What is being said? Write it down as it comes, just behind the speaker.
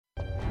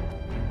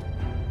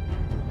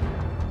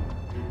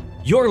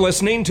You're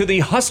listening to the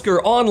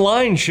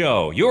HuskerOnline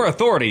Show, your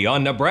authority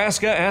on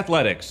Nebraska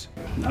athletics.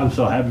 I'm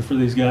so happy for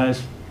these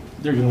guys.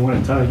 They're going to win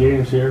a ton of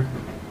games here,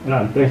 and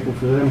I'm thankful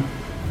for them.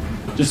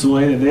 Just the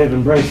way that they have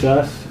embraced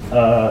us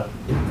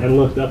and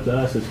looked up to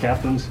us as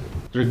captains.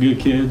 They're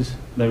good kids.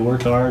 They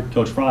worked hard.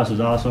 Coach Frost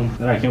is awesome,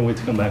 and I can't wait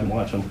to come back and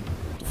watch them.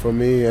 For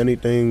me,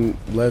 anything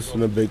less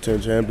than a Big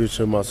Ten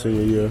championship my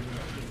senior year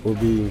will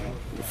be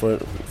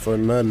for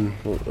nothing.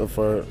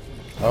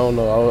 I don't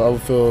know. I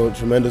would feel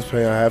tremendous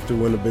pain. I have to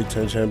win the Big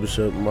Ten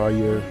championship my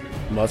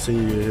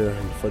senior year here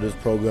for this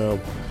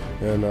program,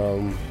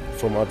 and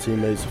for my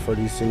teammates, for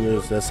these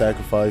seniors that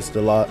sacrificed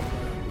a lot.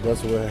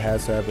 That's what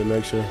has to happen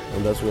next year,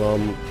 and that's what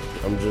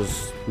I'm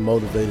just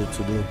motivated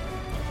to do.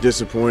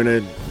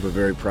 Disappointed, but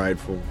very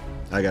prideful.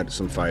 I got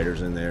some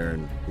fighters in there,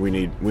 and we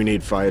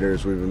need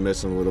fighters. We've been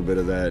missing a little bit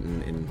of that,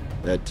 and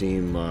that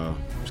team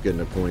is getting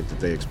to a point that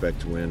they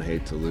expect to win,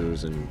 hate to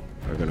lose, and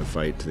are going to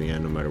fight to the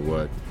end no matter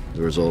what.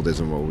 The result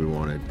isn't what we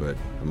wanted, but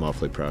I'm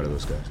awfully proud of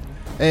those guys.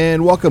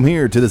 And welcome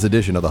here to this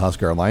edition of the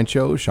HuskerOnline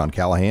Show. Sean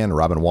Callahan,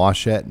 Robin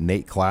Washett,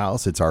 Nate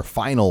Klaus. It's our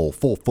final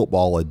full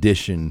football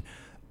edition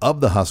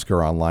of the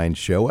HuskerOnline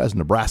Show as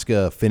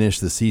Nebraska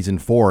finished the season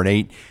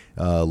 4-8,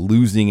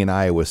 losing in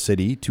Iowa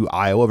City to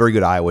Iowa, a very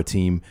good Iowa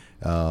team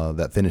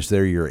that finished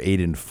their year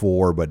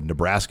 8-4. But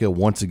Nebraska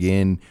once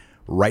again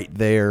right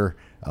there,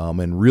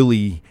 and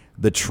really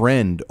the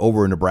trend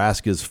over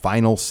Nebraska's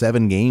final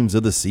 7 games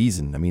of the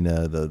season. I mean,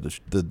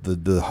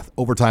 the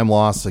overtime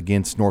loss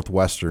against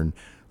Northwestern,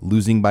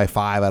 losing by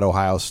 5 at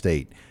Ohio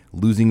State,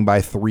 losing by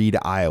 3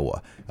 to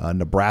Iowa.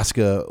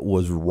 Nebraska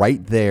was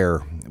right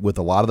there with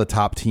a lot of the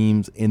top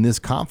teams in this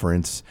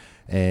conference,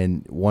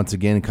 and once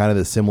again, kind of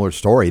the similar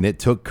story. And it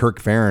took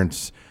Kirk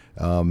Ferentz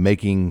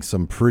making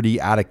some pretty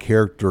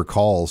out-of-character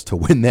calls to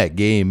win that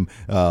game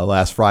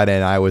last Friday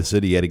in Iowa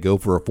City. He had to go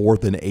for a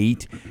 4th and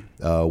 8,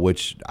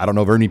 which I don't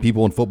know very many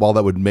people in football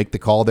that would make the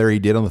call there. He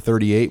did on the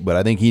 38, but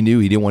I think he knew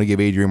he didn't want to give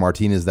Adrian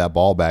Martinez that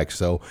ball back.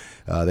 So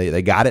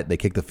they got it. They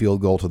kicked the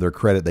field goal. To their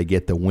credit, they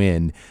get the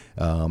win.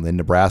 And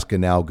Nebraska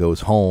now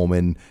goes home.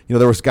 And,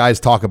 there was guys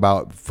talk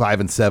about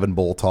 5-7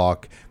 bowl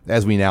talk.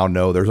 As we now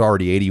know, there's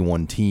already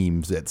 81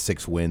 teams at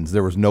 6 wins.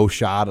 There was no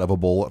shot of a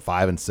bowl at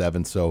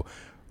 5-7. So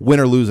win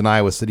or lose in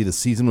Iowa City, the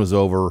season was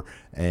over,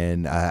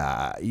 and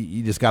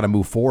you just got to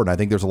move forward. And I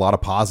think there's a lot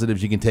of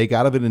positives you can take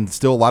out of it, and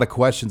still a lot of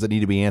questions that need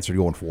to be answered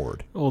going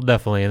forward. Well,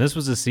 definitely. And this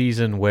was a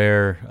season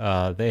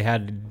where they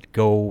had to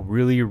go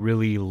really,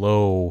 really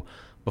low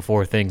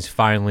before things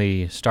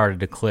finally started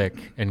to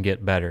click and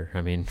get better. I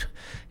mean,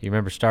 you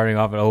remember starting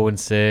off at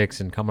 0-6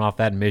 and coming off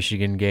that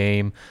Michigan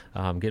game,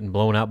 getting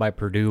blown out by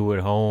Purdue at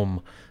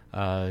home.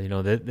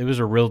 It was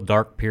a real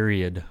dark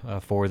period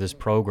for this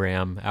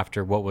program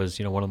after what was,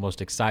 one of the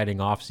most exciting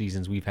off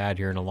seasons we've had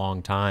here in a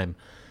long time.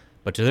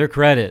 But to their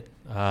credit,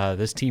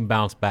 this team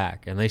bounced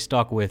back, and they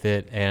stuck with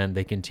it, and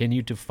they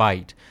continued to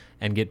fight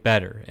and get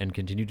better and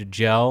continue to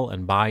gel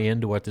and buy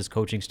into what this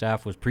coaching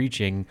staff was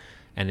preaching.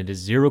 And it is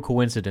zero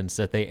coincidence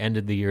that they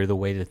ended the year the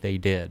way that they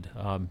did.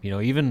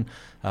 Even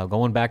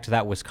going back to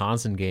that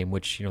Wisconsin game,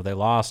 which, they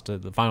lost,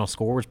 the final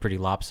score was pretty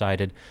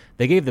lopsided.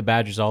 They gave the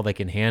Badgers all they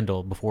can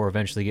handle before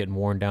eventually getting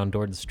worn down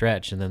toward the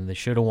stretch. And then they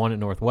should have won at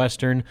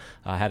Northwestern,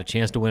 had a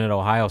chance to win at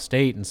Ohio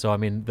State. And so,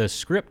 the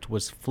script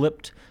was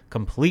flipped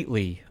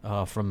completely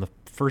from the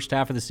first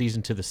half of the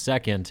season to the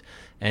second.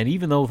 And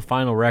even though the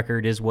final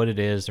record is what it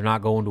is, they're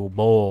not going to a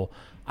bowl,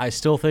 I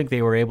still think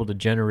they were able to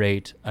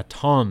generate a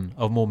ton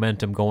of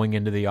momentum going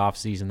into the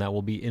offseason that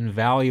will be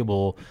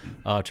invaluable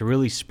to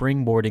really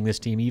springboarding this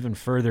team even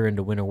further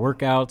into winter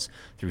workouts,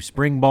 through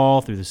spring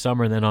ball, through the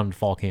summer, and then on to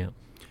fall camp.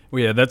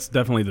 Well, yeah, that's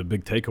definitely the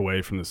big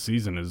takeaway from the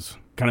season is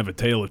kind of a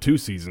tale of 2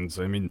 seasons.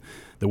 I mean,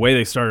 the way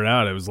they started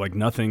out, it was like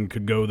nothing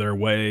could go their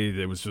way.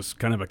 It was just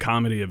kind of a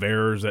comedy of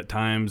errors at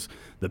times.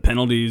 The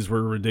penalties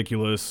were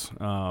ridiculous.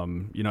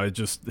 It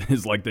just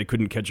is like they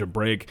couldn't catch a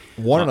break.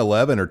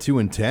 1-11 or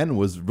 2-10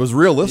 was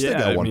realistic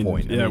at one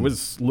point. It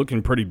was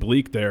looking pretty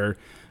bleak there.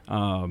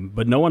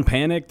 But no one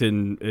panicked,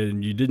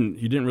 and you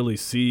didn't really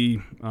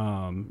see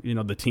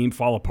the team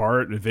fall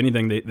apart. If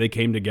anything, they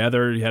came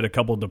together. You had a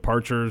couple of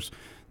departures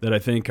that I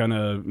think kind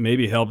of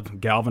maybe helped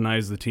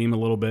galvanize the team a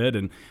little bit,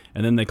 and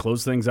then they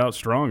closed things out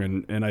strong.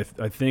 And I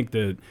think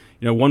that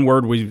one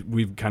word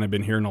we've kind of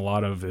been hearing a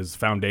lot of is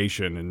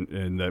foundation,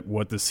 and that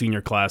what the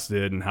senior class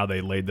did and how they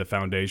laid the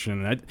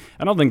foundation. And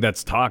I don't think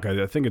that's talk.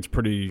 I think it's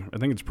pretty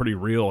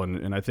real,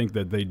 and I think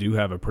that they do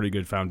have a pretty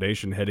good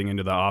foundation heading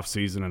into the off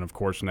season and of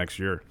course next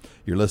year.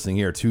 You're listening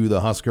here to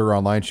the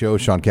HuskerOnline Show.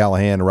 Sean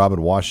Callahan,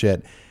 Robin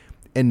Washett,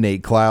 and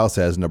Nate Klaus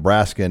as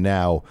Nebraska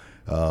now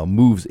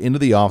moves into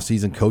the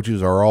offseason.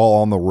 Coaches are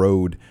all on the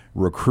road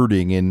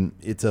recruiting, and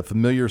it's a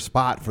familiar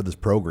spot for this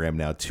program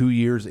now. 2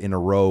 years in a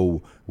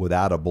row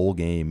without a bowl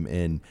game,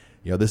 and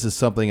this is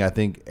something I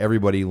think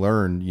everybody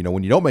learned.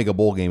 When you don't make a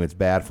bowl game, it's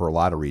bad for a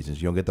lot of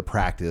reasons. You don't get the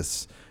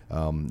practice.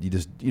 You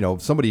just,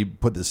 somebody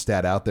put this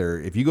stat out there.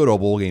 If you go to a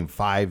bowl game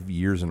 5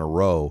 years in a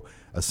row,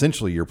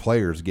 essentially your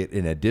players get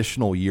an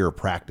additional year of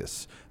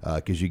practice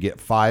because you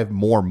get 5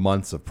 more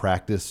months of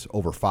practice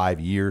over 5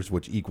 years,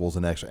 which equals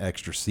an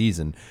extra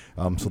season.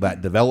 So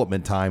that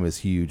development time is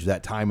huge,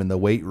 that time in the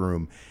weight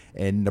room.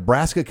 And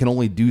Nebraska can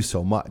only do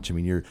so much. I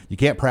mean, you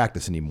can't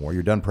practice anymore.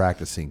 You're done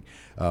practicing.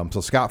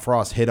 So Scott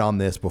Frost hit on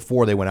this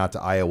before they went out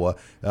to Iowa.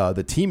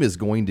 The team is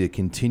going to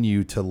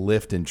continue to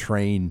lift and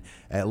train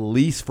at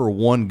least for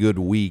one good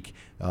week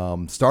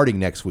starting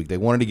next week. They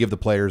wanted to give the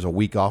players a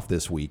week off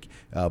this week,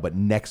 but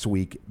next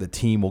week the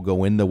team will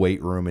go in the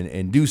weight room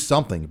and do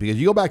something. Because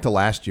you go back to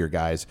last year,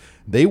 guys,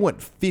 they went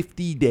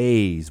 50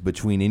 days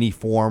between any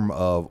form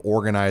of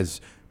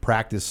organized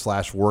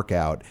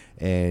practice/workout,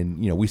 and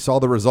we saw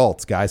the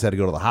results. Guys had to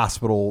go to the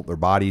hospital. Their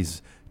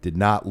bodies did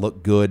not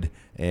look good.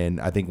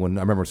 And I think I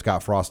remember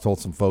Scott Frost told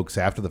some folks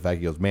after the fact,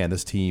 he goes, "Man,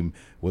 this team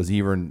is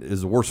the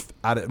worst,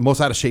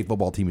 most out of shape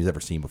football team he's ever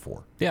seen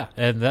before." Yeah,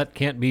 and that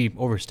can't be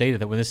overstated.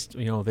 That when this,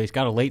 they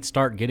got a late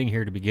start getting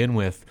here to begin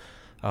with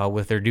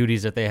their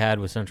duties that they had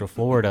with Central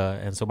Florida,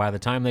 and so by the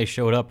time they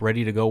showed up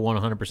ready to go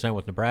 100%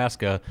 with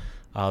Nebraska,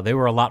 they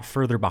were a lot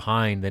further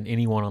behind than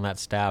anyone on that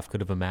staff could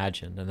have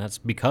imagined. And that's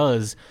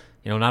because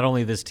not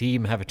only this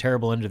team have a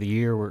terrible end of the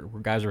year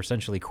where guys are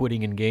essentially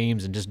quitting in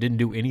games and just didn't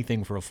do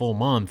anything for a full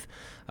month,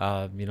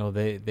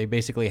 they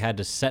basically had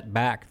to set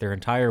back their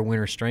entire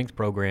winter strength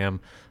program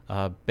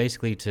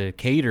basically to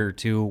cater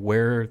to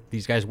where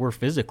these guys were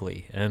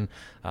physically. And,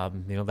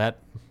 that,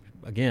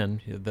 again,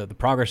 the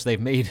progress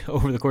they've made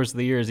over the course of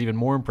the year is even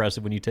more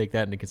impressive when you take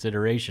that into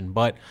consideration.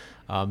 But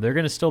they're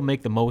going to still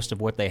make the most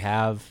of what they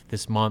have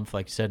this month.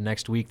 Like you said,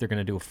 next week they're going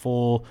to do a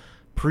full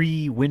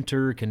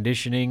pre-winter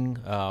conditioning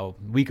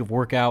week of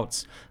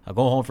workouts,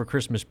 go home for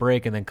Christmas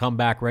break, and then come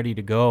back ready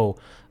to go.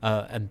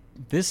 And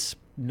this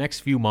next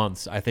few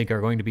months, I think,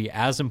 are going to be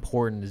as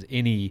important as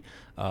any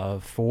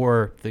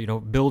for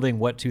building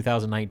what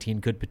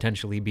 2019 could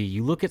potentially be.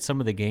 You look at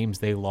some of the games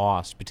they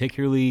lost,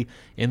 particularly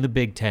in the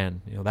Big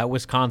Ten. That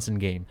Wisconsin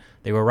game,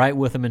 they were right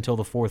with them until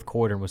the fourth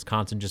quarter, and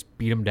Wisconsin just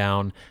beat them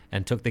down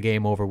and took the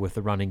game over with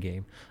the running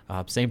game.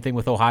 Same thing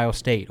with Ohio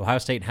State. Ohio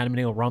State hadn't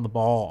been able to run the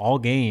ball all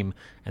game,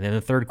 and then in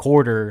the third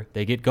quarter,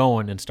 they get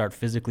going and start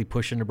physically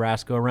pushing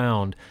Nebraska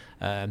around.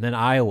 And then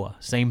Iowa,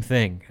 same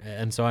thing.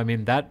 And so,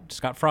 that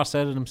Scott Frost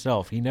said it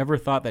himself. He never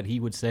thought that he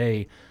would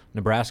say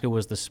Nebraska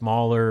was the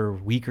smaller,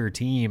 weaker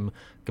team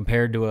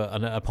compared to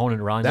an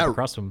opponent running up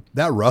across them.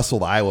 That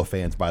rustled Iowa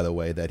fans, by the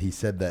way, that he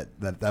said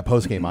that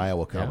post-game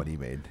Iowa comment he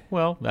made.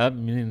 Well,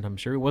 I'm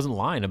sure he wasn't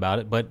lying about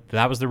it, but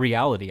that was the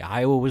reality.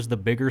 Iowa was the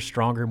bigger,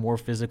 stronger, more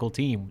physical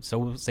team.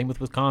 So same with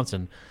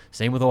Wisconsin,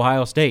 same with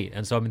Ohio State.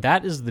 And so,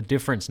 that is the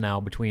difference now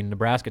between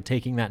Nebraska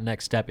taking that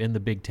next step in the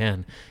Big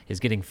Ten, is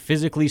getting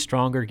physically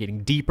stronger, getting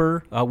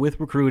deeper with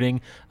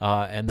recruiting.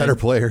 And better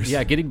players.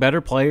 Yeah, getting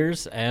better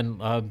players and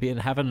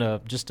having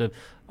a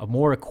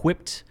more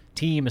equipped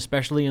team,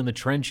 especially in the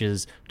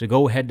trenches, to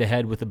go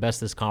head-to-head with the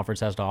best this conference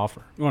has to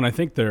offer. Well, and I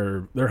think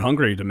they're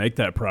hungry to make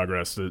that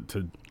progress,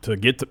 to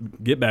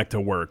get back to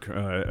work.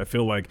 I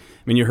feel like,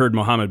 you heard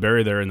Mohamed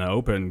Berry there in the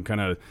open, kind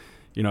of,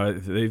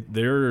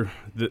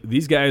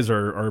 these guys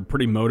are a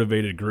pretty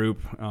motivated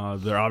group.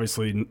 They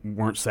obviously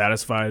weren't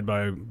satisfied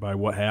by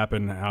what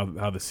happened,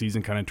 how the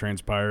season kind of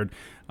transpired,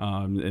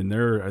 and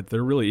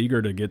they're really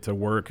eager to get to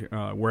work.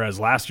 Whereas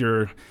last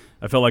year,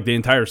 I felt like the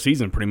entire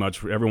season, pretty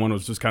much, everyone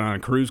was just kind of on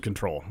cruise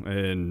control,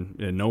 and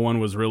no one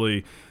was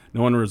really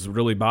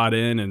bought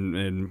in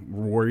and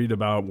worried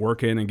about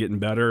working and getting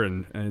better.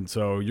 And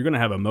so you're going to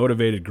have a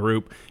motivated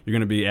group. You're going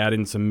to be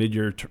adding some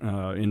mid-year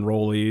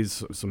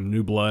enrollees, some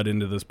new blood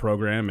into this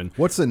program. And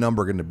what's the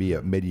number going to be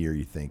at mid-year,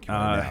 you think,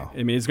 right now?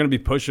 It's going to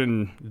be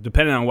pushing,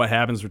 depending on what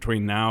happens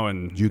between now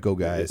and JUCO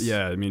guys.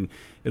 Yeah,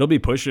 it'll be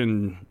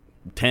pushing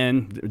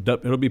 10.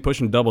 It'll be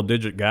pushing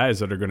double-digit guys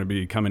that are going to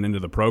be coming into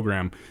the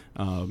program,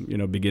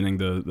 beginning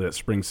the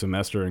spring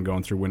semester and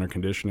going through winter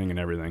conditioning and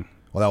everything.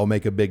 Well, that will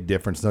make a big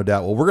difference, no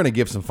doubt. Well, we're going to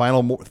give some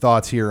final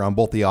thoughts here on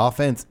both the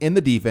offense and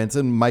the defense,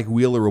 and Mike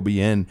Wheeler will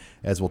be in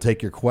as we'll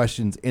take your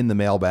questions in the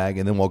mailbag,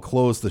 and then we'll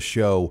close the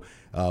show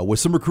with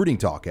some recruiting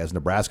talk as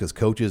Nebraska's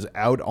coaches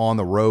out on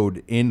the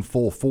road in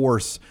full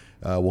force.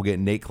 We'll get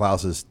Nate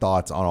Klaus's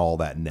thoughts on all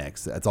that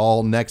next. That's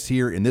all next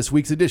here in this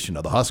week's edition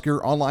of the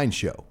Husker Online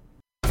Show.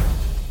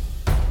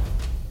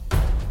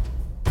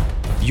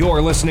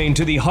 You're listening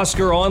to the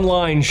Husker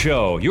Online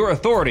Show, your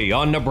authority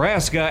on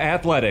Nebraska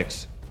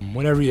athletics.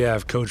 Whenever you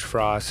have Coach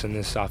Frost and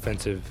this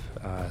offensive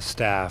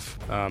staff,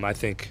 I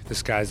think the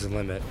sky's the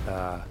limit.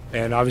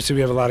 And obviously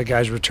we have a lot of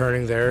guys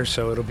returning there,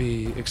 so it'll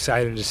be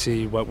exciting to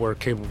see what we're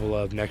capable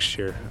of next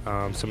year.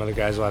 Some other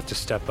guys will have to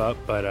step up,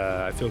 but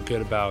I feel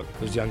good about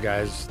those young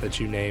guys that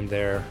you named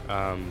there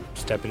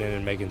stepping in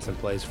and making some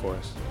plays for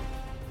us.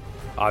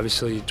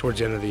 Obviously, towards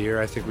the end of the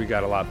year, I think we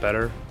got a lot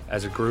better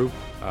as a group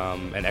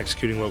and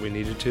executing what we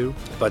needed to.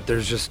 But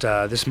there's just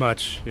this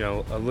much,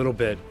 a little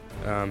bit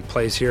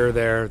plays here or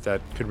there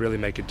that could really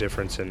make a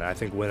difference and I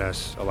think win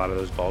us a lot of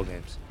those ball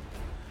games.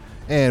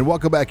 And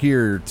welcome back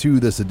here to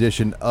this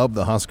edition of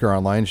the Husker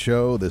Online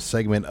Show. This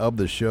segment of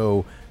the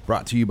show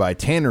brought to you by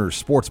Tanner's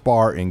Sports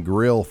Bar and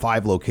Grill,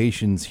 5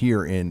 locations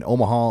here in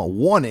Omaha,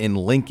 1 in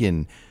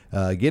Lincoln.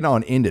 Get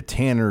on into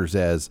Tanner's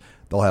as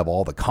they'll have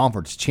all the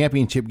conference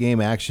championship game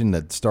action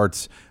that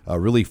starts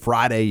really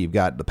Friday. You've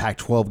got the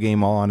Pac-12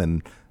 game on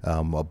and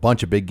a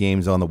bunch of big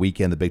games on the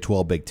weekend, the Big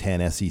 12, Big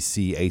 10,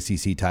 SEC,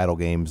 ACC title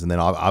games, and then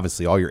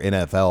obviously all your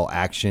NFL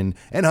action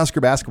and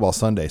Husker basketball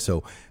Sunday.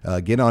 So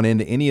get on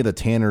into any of the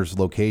Tanner's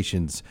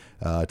locations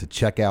to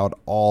check out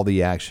all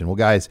the action. Well,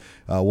 guys,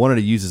 wanted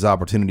to use this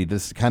opportunity to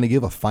just kind of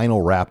give a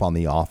final wrap on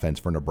the offense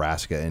for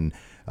Nebraska. And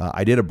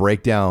I did a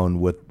breakdown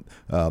with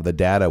the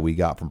data we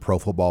got from Pro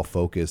Football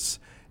Focus.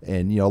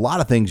 And, a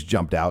lot of things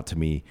jumped out to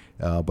me.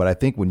 But I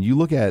think when you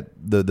look at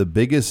the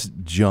biggest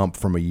jump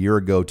from a year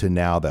ago to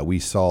now that we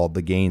saw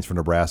the gains for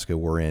Nebraska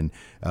were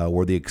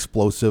the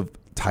explosive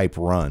type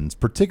runs,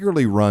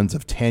 particularly runs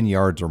of 10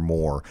 yards or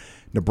more.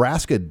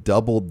 Nebraska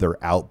doubled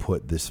their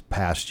output this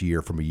past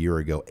year from a year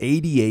ago,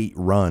 88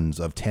 runs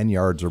of 10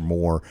 yards or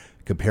more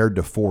compared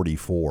to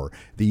 44.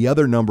 The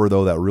other number,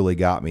 though, that really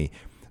got me,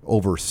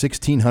 over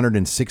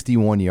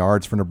 1,661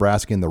 yards for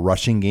Nebraska in the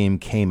rushing game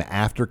came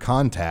after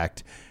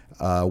contact,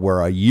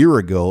 where a year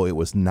ago it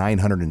was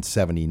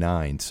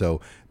 979. So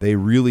they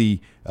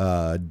really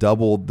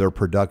doubled their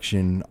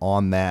production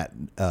on that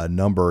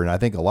number. And I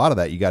think a lot of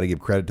that you got to give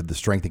credit to the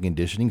strength and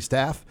conditioning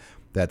staff.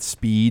 That's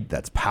speed,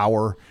 that's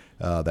power,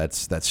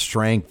 that's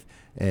strength.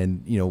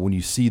 And, when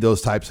you see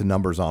those types of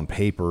numbers on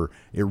paper,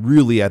 it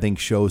really, I think,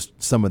 shows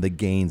some of the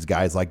gains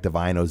guys like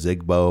Divine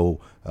Ozigbo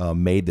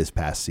made this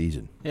past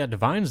season. Yeah,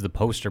 Divine's the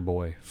poster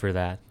boy for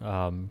that.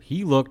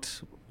 He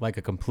looked like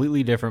a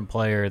completely different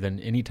player than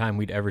any time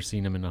we'd ever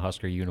seen him in a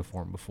Husker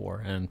uniform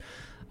before. And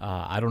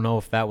I don't know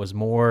if that was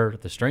more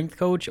the strength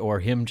coach or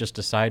him just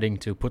deciding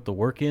to put the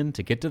work in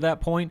to get to that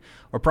point,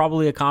 or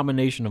probably a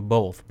combination of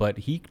both. But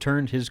he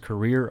turned his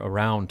career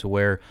around to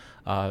where,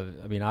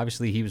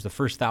 obviously he was the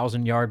first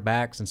 1,000-yard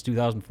back since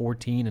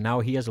 2014, and now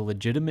he has a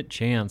legitimate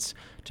chance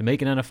to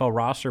make an NFL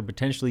roster,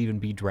 potentially even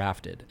be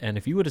drafted. And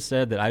if you would have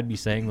said that I'd be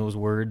saying those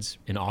words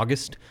in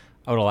August,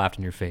 I would have laughed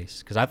in your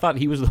face, because I thought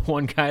he was the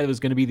one guy that was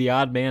going to be the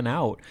odd man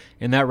out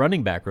in that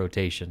running back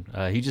rotation.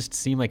 He just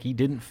seemed like he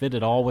didn't fit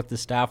at all what the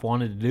staff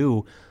wanted to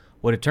do.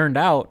 What it turned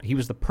out, he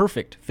was the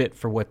perfect fit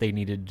for what they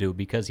needed to do,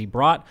 because he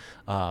brought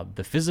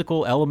the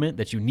physical element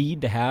that you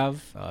need to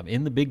have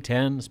in the Big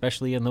Ten,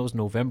 especially in those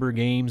November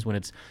games when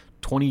it's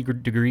 20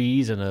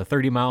 degrees and a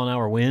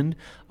 30-mile-an-hour wind.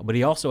 But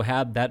he also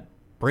had that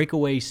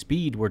breakaway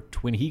speed where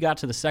when he got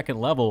to the second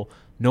level,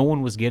 no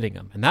one was getting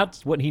him. And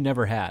that's what he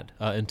never had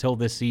until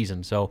this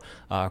season. So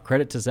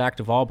credit to Zach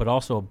Duvall, but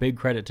also a big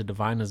credit to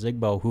Divine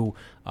Ozigbo, who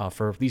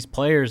for these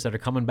players that are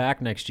coming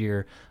back next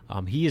year,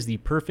 he is the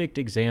perfect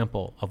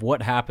example of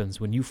what happens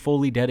when you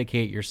fully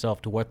dedicate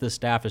yourself to what this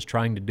staff is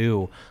trying to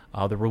do,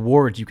 the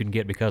rewards you can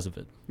get because of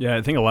it. Yeah,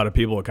 I think a lot of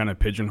people kind of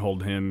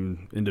pigeonholed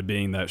him into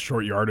being that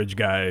short yardage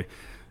guy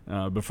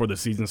before the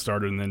season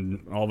started, and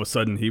then all of a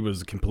sudden he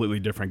was a completely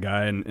different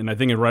guy. And I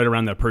think right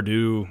around that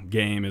Purdue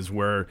game is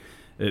where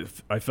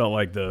I felt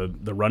like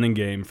the running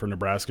game for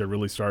Nebraska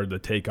really started to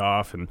take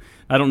off. And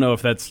I don't know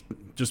if that's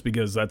just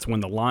because that's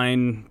when the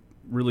line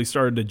really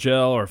started to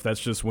gel, or if that's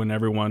just when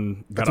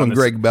everyone got on. That's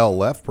when Greg Bell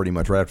left pretty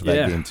much right after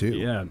that game too.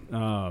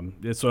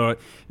 Yeah. So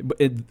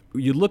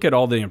you look at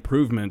all the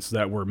improvements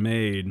that were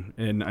made,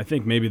 and I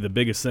think maybe the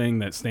biggest thing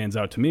that stands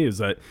out to me is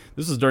that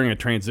this is during a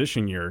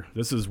transition year.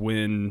 This is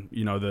when,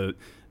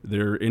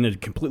 they're in a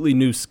completely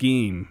new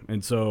scheme.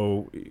 And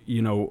so,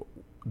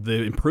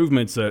 the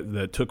improvements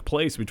that took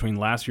place between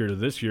last year to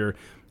this year,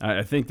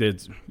 I think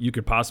that you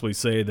could possibly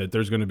say that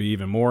there's going to be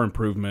even more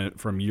improvement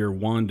from year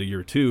 1 to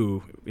year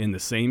 2 in the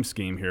same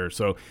scheme here.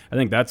 So I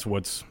think that's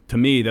what's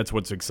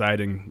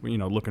exciting,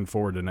 looking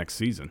forward to next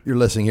season. You're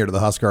listening here to the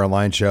Husker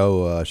Online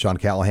Show. Sean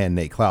Callahan,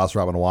 Nate Klaus,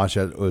 Robin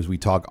Washett, as we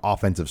talk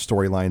offensive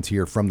storylines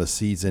here from the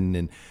season.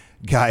 And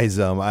guys,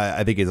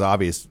 I think it's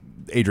obvious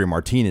Adrian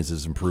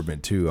Martinez's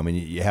improvement too. I mean,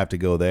 you have to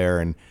go there.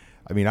 And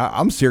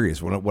I'm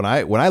serious. When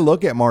I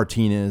look at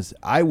Martinez,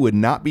 I would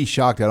not be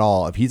shocked at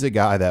all if he's a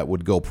guy that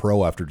would go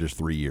pro after just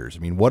 3 years.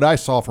 What I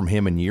saw from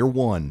him in year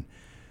 1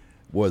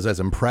 was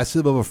as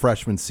impressive of a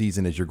freshman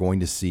season as you're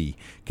going to see,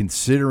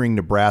 considering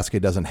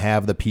Nebraska doesn't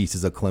have the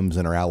pieces a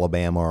Clemson or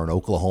Alabama or an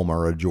Oklahoma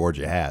or a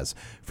Georgia has.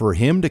 For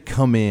him to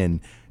come in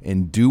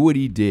and do what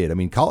he did,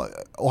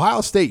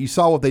 Ohio State, you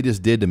saw what they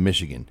just did to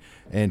Michigan.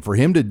 And for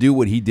him to do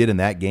what he did in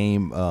that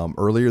game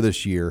earlier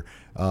this year,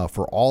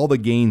 for all the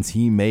gains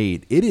he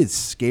made, it is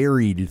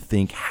scary to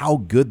think how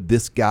good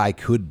this guy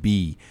could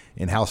be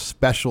and how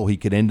special he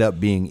could end up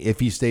being if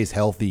he stays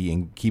healthy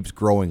and keeps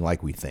growing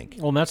like we think.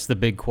 Well, that's the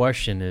big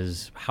question,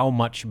 is how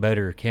much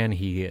better can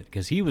he get?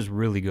 Because he was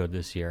really good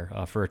this year.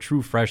 For a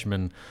true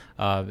freshman,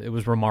 it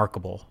was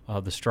remarkable,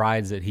 the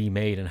strides that he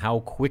made and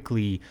how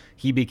quickly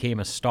he became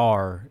a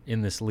star sophomore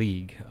in this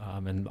league,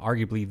 and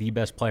arguably the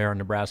best player on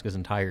Nebraska's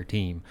entire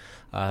team.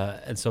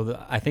 And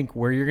so I think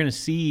where you're going to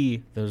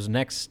see those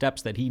next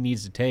steps that he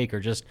needs to take are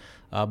just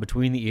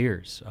between the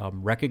ears,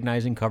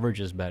 recognizing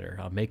coverages better,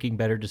 making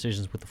better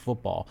decisions with the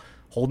football,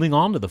 holding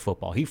on to the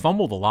football. He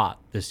fumbled a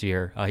lot this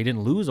year. He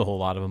didn't lose a whole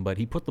lot of them, but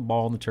he put the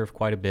ball on the turf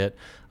quite a bit.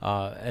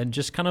 And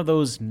just kind of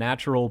those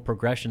natural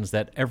progressions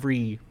that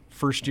every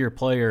first-year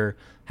player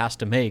has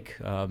to make,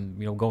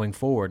 going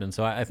forward. And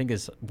so I think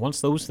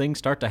once those things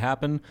start to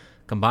happen,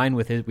 combined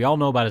with we all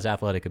know about his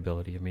athletic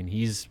ability. I mean,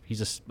 he's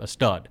a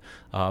stud.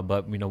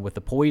 But with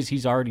the poise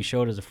he's already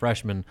showed as a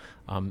freshman,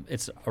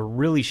 it's a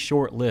really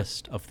short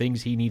list of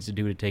things he needs to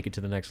do to take it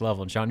to the next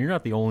level. And Sean, you're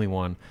not the only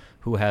one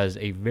who has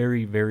a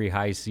very, very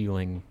high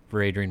ceiling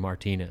for Adrian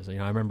Martinez. I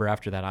remember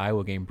after that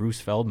Iowa game,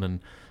 Bruce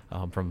Feldman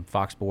from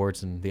Fox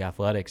Sports and The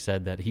Athletic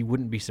said that he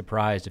wouldn't be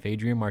surprised if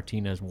Adrian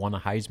Martinez won a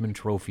Heisman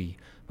Trophy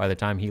by the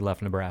time he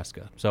left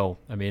Nebraska. So,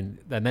 and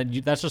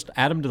that's just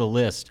add him to the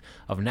list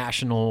of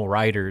national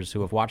writers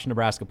who have watched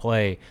Nebraska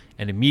play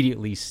and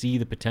immediately see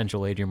the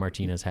potential Adrian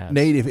Martinez has.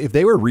 Nate, if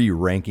they were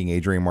re-ranking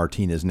Adrian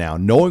Martinez now,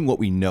 knowing what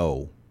we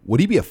know, would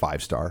he be a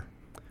 5-star?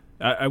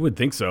 I would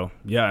think so.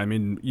 Yeah, I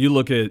mean, you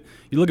look at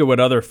what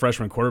other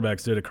freshman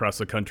quarterbacks did across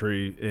the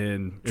country,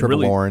 and Trevor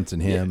Lawrence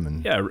and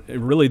him,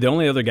 really the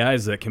only other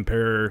guys that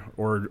compare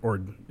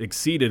or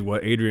exceeded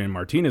what Adrian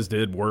Martinez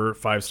did were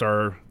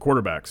 5-star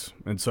quarterbacks.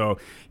 And so,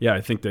 yeah,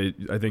 I think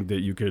that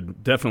you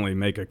could definitely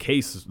make a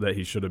case that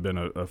he should have been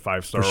a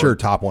 5-star. For sure,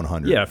 top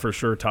 100. Yeah, for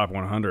sure, top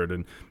 100.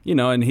 And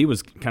and he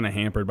was kind of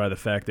hampered by the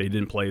fact that he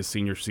didn't play his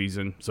senior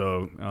season.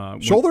 So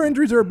shoulder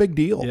injuries are a big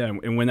deal. Yeah,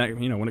 and when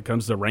it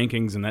comes to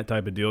rankings and that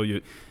type of deal,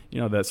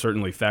 that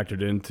certainly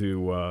factored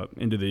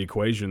into the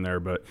equation there.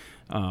 But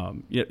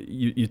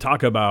you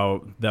talk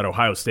about that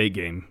Ohio State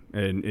game,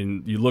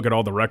 and you look at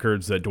all the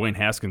records that Dwayne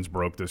Haskins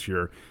broke this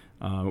year.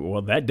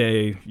 Well, that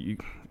day,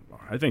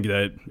 I think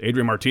that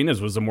Adrian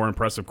Martinez was a more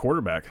impressive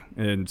quarterback.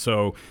 And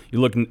so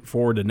you're looking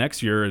forward to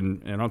next year,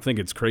 and I don't think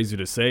it's crazy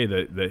to say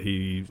that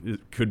he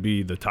could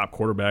be the top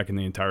quarterback in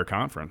the entire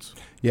conference.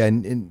 Yeah,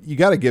 and you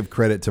got to give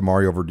credit to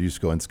Mario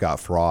Verduzco and Scott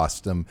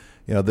Frost.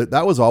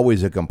 That was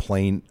always a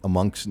complaint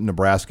amongst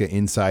Nebraska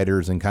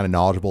insiders and kind of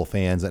knowledgeable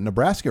fans that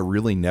Nebraska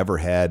really never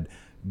had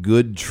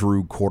good,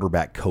 true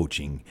quarterback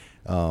coaching.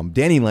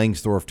 Danny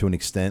Langsdorff, to an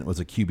extent, was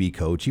a QB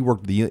coach. He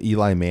worked with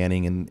Eli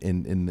Manning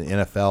in the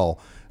NFL,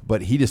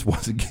 but he just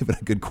wasn't given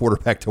a good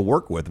quarterback to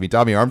work with. I mean,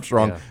 Tommy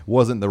Armstrong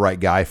wasn't the right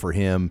guy for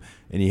him,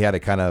 and he had to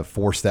kind of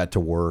force that to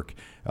work.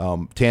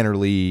 Tanner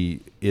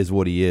Lee is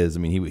what he is. I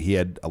mean, he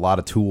had a lot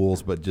of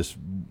tools, but it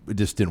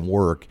just didn't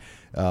work.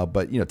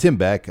 But Tim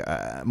Beck,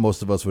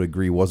 most of us would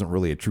agree, wasn't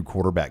really a true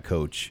quarterback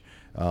coach.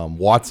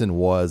 Watson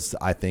was,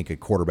 I think, a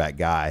quarterback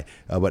guy,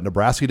 but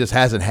Nebraska just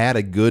hasn't had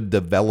a good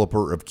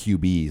developer of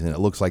QBs, and it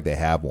looks like they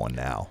have one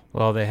now.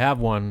 Well, they have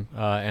one,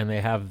 and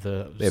they have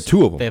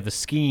two of them. They have the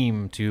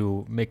scheme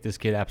to make this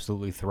kid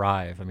absolutely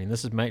thrive. I mean,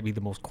 might be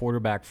the most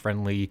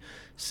quarterback-friendly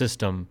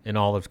system in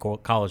all of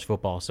college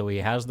football. So he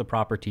has the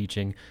proper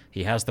teaching,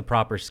 he has the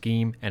proper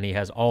scheme, and he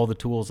has all the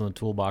tools in the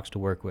toolbox to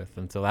work with.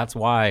 And so that's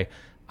why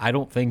I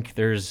don't think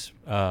there's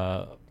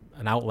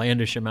an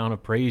outlandish amount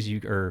of praise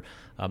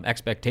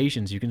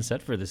expectations you can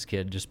set for this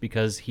kid, just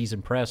because he's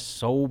impressed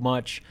so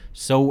much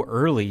so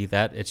early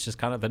that it's just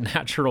kind of the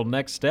natural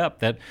next step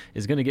that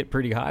is going to get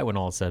pretty high when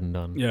all is said and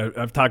done. Yeah,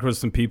 I've talked with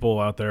some people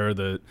out there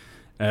that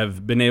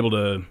have been able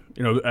to,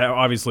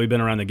 obviously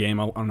been around the game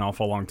an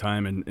awful long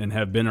time and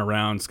have been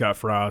around Scott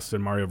Frost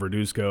and Mario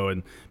Verduzco,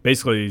 and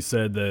basically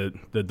said that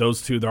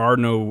those two, there are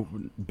no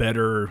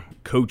better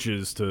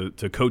coaches to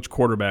coach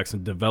quarterbacks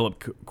and develop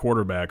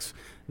quarterbacks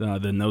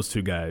than those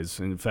two guys.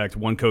 In fact,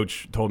 one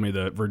coach told me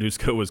that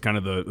Verduzco was kind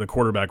of the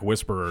quarterback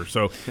whisperer.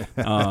 So,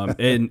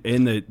 and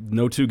that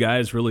no two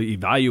guys really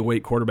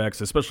evaluate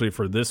quarterbacks, especially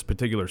for this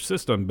particular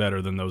system,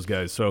 better than those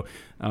guys. So,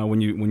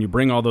 when you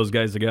bring all those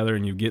guys together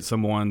and you get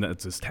someone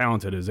that's as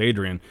talented as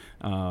Adrian,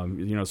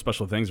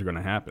 special things are going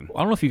to happen. I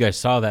don't know if you guys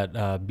saw that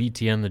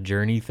BTN The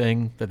Journey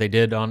thing that they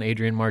did on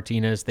Adrian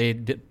Martinez. They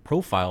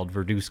profiled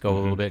Verduzco a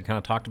little bit, kind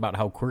of talked about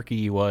how quirky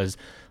he was,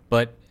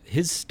 but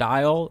his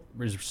style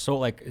is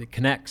so it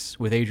connects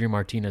with Adrian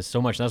Martinez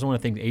so much. That's one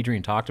of the things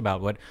Adrian talked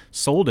about. What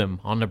sold him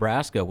on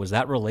Nebraska was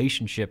that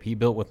relationship he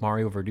built with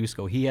Mario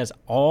Verduzco. He has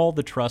all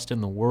the trust in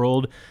the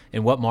world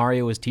in what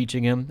Mario is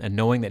teaching him, and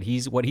knowing that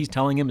what he's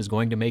telling him is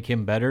going to make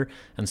him better.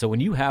 And so when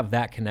you have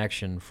that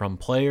connection from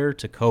player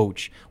to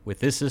coach with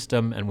this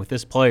system and with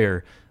this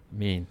player,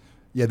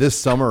 yeah, this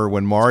summer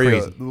when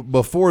Mario,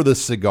 before the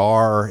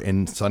cigar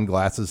and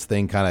sunglasses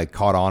thing kind of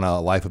caught on a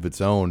life of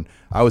its own,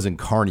 I was in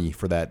Kearney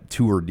for that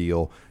tour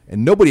deal,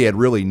 and nobody had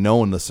really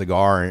known the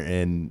cigar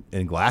and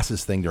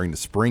glasses thing during the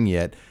spring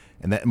yet.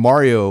 And that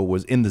Mario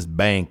was in this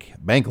bank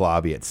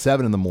lobby at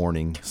 7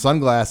 a.m,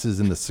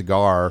 sunglasses and the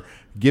cigar,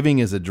 giving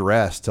his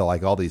address to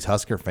like all these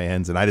Husker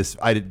fans, and I just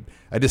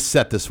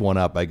set this one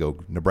up. I go,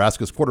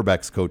 Nebraska's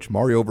quarterbacks coach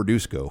Mario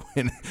Verduzco,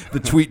 and the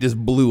tweet just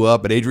blew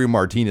up. And Adrian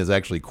Martinez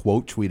actually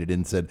quote tweeted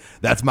and said,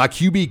 "That's my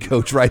QB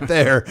coach right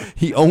there.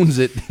 He owns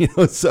it."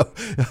 So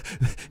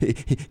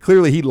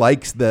clearly he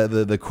likes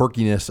the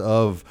quirkiness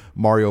of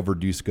Mario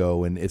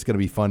Verduzco, and it's going to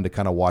be fun to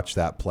kind of watch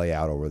that play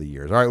out over the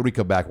years. All right, when we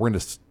come back, we're going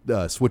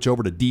to switch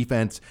over to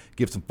defense,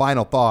 give some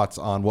final thoughts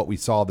on what we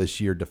saw this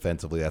year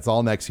defensively. That's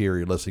all next here.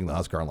 You're listening to the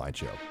Husker Online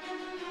Show.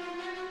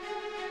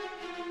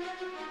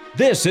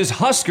 This is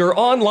Husker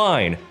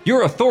Online,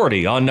 your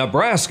authority on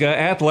Nebraska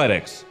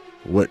athletics.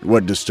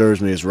 What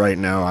disturbs me is right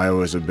now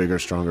Iowa's a bigger,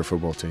 stronger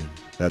football team.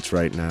 That's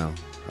right now.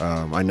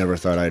 I never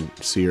thought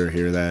I'd see or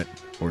hear that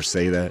or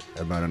say that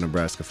about a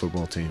Nebraska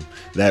football team.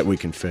 That we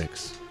can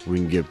fix. We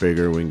can get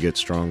bigger, we can get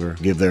stronger.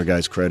 Give their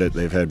guys credit.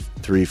 They've had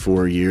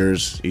 3-4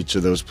 years, each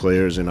of those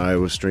players in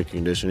Iowa's strength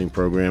conditioning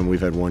program.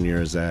 We've had 1 year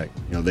as Zach.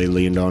 They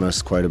leaned on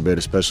us quite a bit,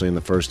 especially in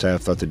the first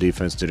half. Thought the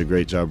defense did a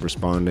great job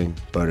responding.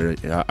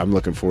 But I'm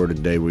looking forward to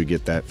the day we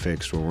get that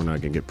fixed where we're not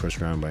going to get pushed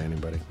around by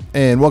anybody.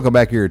 And welcome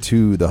back here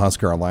to the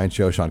Husker Online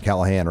Show. Sean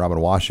Callahan, Robin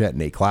Washett,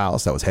 Nate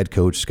Klaus. That was head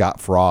coach Scott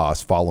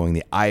Frost following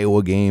the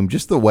Iowa game.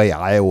 Just the way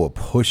Iowa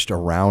pushed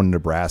around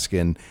Nebraska,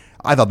 and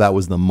I thought that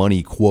was the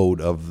money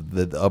quote of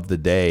the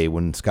day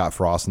when Scott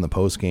Frost in the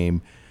postgame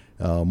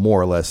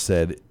more or less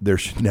said there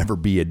should never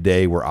be a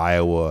day where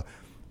Iowa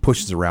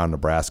pushes around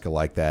Nebraska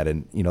like that.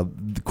 And,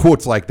 the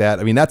quotes like that,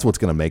 I mean, that's what's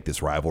going to make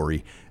this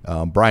rivalry.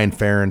 Brian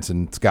Ferentz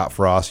and Scott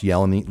Frost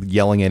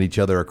yelling at each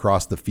other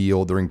across the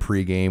field during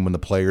pregame when the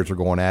players are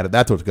going at it.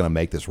 That's what's going to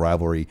make this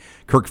rivalry.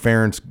 Kirk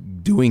Ferentz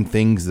doing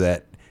things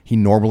that he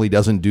normally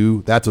doesn't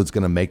do. That's what's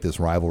going to make this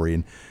rivalry.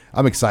 And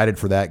I'm excited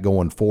for that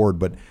going forward.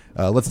 But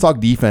let's talk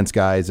defense,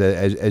 guys,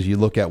 as you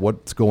look at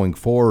what's going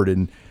forward.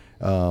 And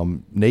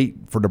Nate,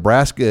 for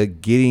Nebraska,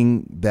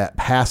 getting that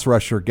pass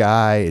rusher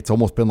guy, it's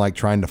almost been like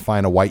trying to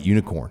find a white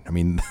unicorn. I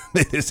mean,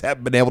 they just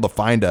haven't been able to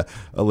find a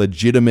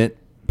legitimate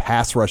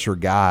pass rusher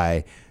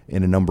guy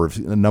in a number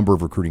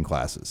of recruiting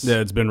classes. Yeah,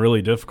 it's been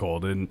really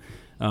difficult. And,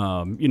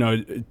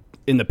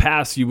 in the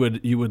past, you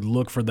would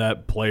look for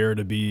that player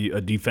to be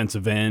a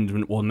defensive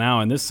end. Well,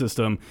 now in this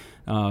system,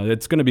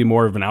 it's going to be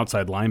more of an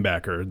outside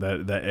linebacker,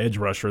 that edge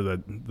rusher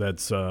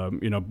that's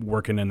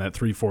working in that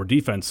 3-4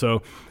 defense.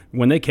 So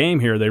when they came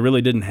here, they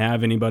really didn't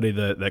have anybody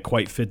that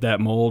quite fit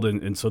that mold,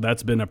 and so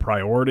that's been a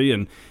priority,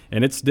 and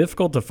it's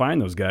difficult to find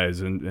those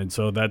guys, and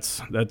so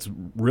that's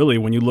really,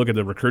 when you look at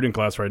the recruiting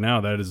class right now,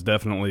 that is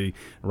definitely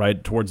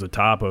right towards the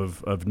top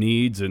of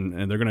needs, and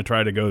they're going to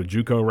try to go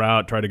JUCO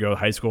route, try to go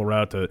high school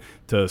route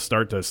to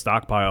start to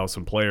stockpile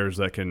some players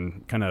that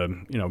can kind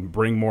of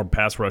bring more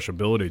pass rush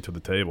ability to the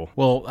table.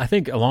 Well, I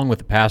think along with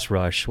the pass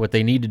rush, what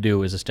they need to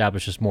do is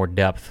establish just more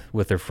depth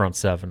with their front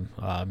seven.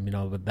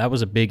 That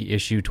was a big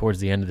issue towards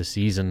the end of the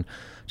season,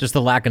 just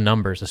the lack of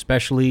numbers,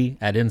 especially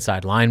at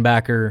inside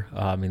linebacker.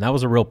 That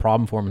was a real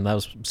problem for him, and that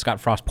was Scott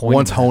Frost pointing.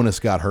 Once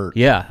Honus got hurt.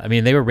 Yeah,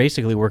 they were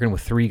basically working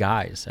with 3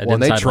 guys at inside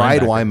they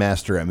tried linebacker.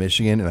 Weimaster at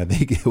Michigan, and I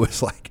think it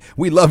was like,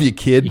 we love you,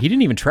 kid. He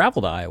didn't even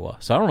travel to Iowa,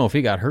 so I don't know if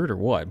he got hurt or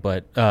what,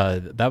 but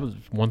that was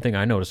one thing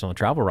I noticed on the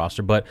travel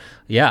roster. But,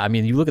 yeah,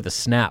 you look at the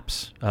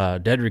snaps.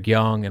 Dedrick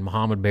Young and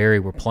Muhammad Berry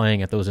were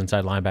playing at those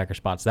inside linebacker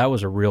spots. That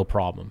was a real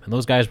problem. And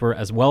those guys were,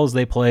 as well as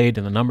they played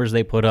and the numbers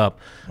they put up,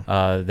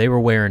 they were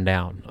wearing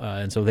down.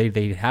 And so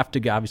they have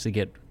to obviously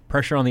get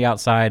pressure on the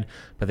outside,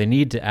 but they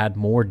need to add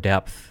more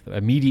depth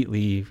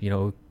immediately,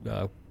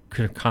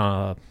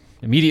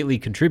 immediately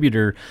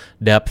contributor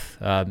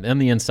depth on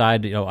the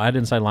inside, add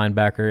inside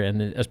linebacker,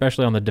 and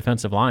especially on the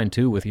defensive line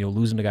too, with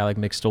losing a guy like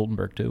Mick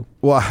Stoltenberg too.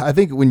 Well, I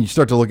think when you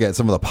start to look at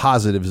some of the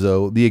positives,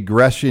 though, the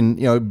aggression,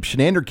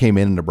 Shenander came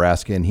in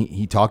Nebraska and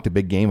he talked a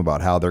big game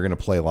about how they're going to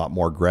play a lot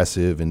more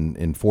aggressive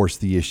and force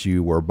the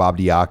issue, where Bob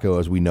Diaco,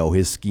 as we know,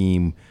 his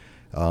scheme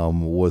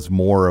was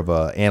more of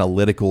a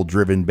analytical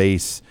driven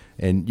base.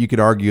 And you could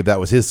argue if that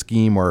was his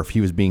scheme or if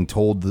he was being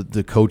told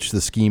to coach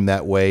the scheme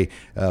that way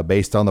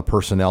based on the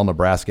personnel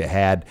Nebraska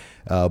had.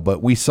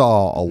 But we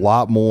saw a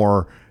lot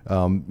more,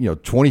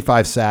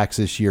 25 sacks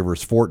this year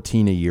versus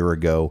 14 a year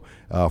ago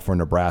for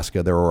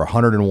Nebraska. There were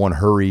 101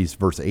 hurries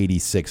versus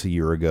 86 a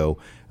year ago.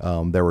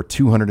 There were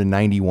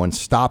 291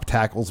 stop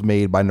tackles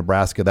made by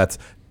Nebraska. That's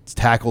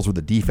tackles where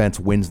the defense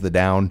wins the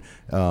down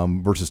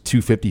versus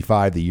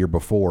 255 the year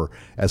before.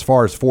 As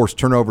far as forced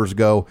turnovers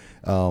go,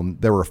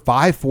 there were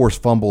 5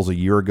 forced fumbles a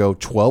year ago,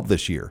 12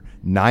 this year,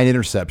 9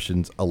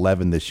 interceptions,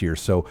 11 this year.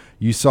 So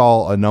you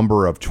saw a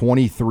number of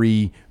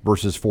 23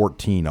 versus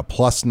 14, a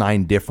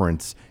 +9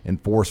 difference in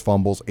forced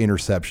fumbles,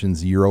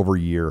 interceptions year over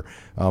year.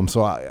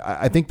 So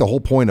I think the whole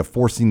point of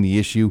forcing the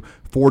issue,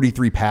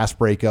 43 pass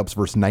breakups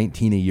versus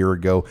 19 a year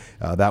ago,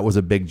 that was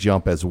a big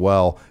jump as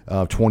well,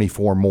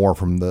 24 more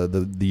from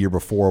the year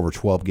before over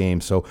 12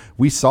 games. So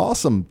we saw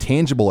some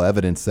tangible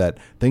evidence that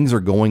things are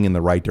going in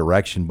the right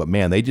direction, but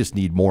man, they just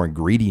need more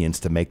ingredients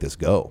to make this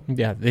go.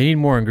 Yeah, they need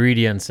more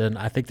ingredients, and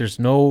I think there's there's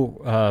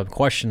no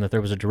question that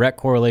there was a direct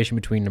correlation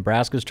between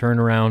Nebraska's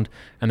turnaround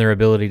and their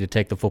ability to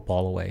take the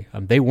football away.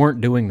 They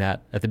weren't doing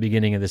that at the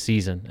beginning of the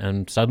season,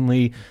 and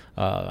suddenly,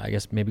 I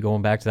guess maybe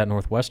going back to that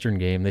Northwestern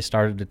game, they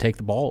started to take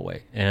the ball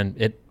away, and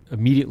it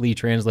immediately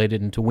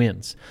translated into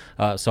wins.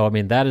 So, I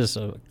mean, that is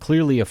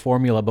clearly a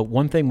formula. But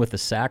one thing with the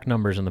sack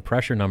numbers and the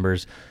pressure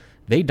numbers,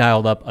 they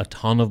dialed up a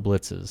ton of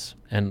blitzes,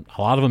 and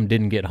a lot of them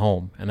didn't get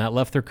home. And that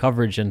left their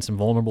coverage in some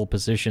vulnerable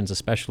positions,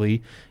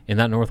 especially in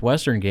that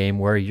Northwestern game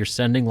where you're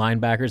sending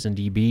linebackers and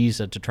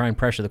DBs to try and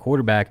pressure the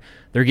quarterback.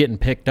 They're getting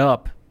picked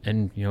up,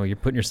 and you're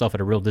putting yourself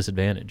at a real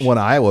disadvantage. When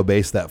Iowa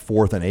based that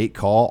 4th and 8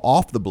 call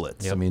off the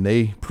blitz, Yep. I mean,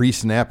 they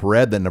pre-snap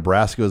read that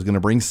Nebraska was going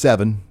to bring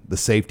 7. The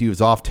safety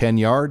was off 10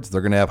 yards.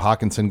 They're going to have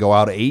Hawkinson go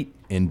out 8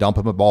 and dump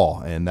him a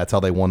ball, and that's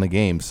how they won the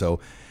game. So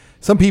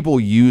some people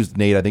used,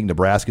 Nate, I think,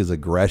 Nebraska's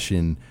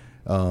aggression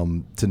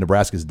to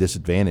Nebraska's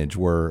disadvantage,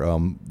 where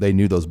they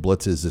knew those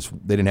blitzes,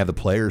 they didn't have the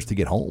players to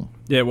get home.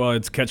 Yeah, well,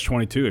 it's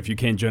catch-22. If you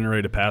can't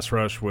generate a pass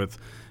rush with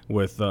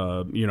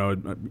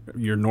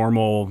your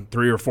normal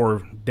 3 or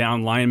 4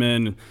 down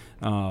linemen,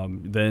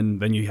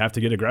 then you have to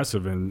get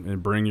aggressive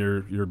and bring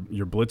your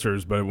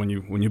blitzers. But when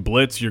you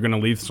blitz, you're going to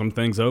leave some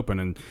things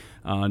open.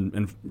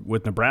 And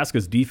with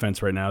Nebraska's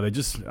defense right now, I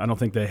don't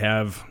think they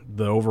have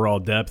the overall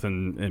depth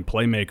and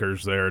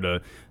playmakers there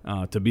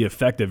to be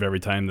effective every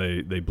time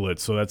they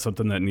blitz. So that's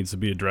something that needs to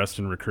be addressed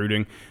in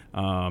recruiting.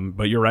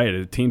 But you're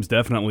right, teams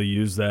definitely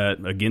use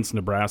that against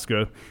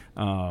Nebraska.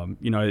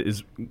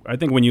 I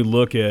think when you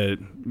look at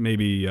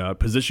maybe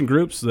position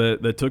groups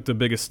that took the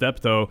biggest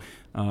step, though,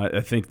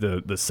 I think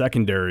the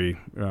secondary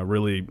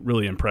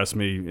really impressed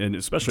me, and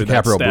especially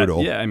that stat.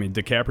 Boodle. Yeah, I mean,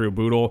 DiCaprio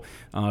Boodle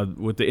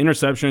with the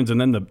interceptions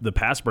and then the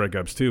pass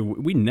breakups too.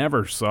 We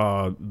never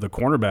saw the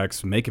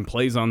cornerbacks making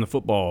plays on the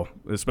football,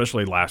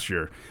 especially last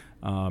year.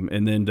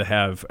 And then to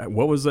have,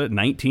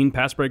 19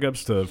 pass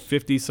breakups to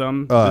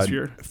 50-some this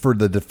year? For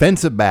the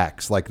defensive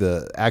backs, like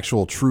the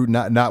actual true,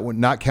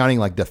 not counting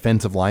like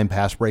defensive line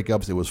pass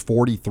breakups, it was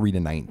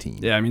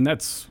 43-19. Yeah, I mean,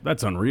 that's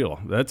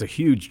unreal. That's a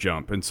huge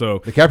jump. And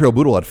so DiCaprio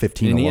Boodle had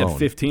 15 alone. He had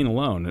 15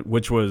 alone,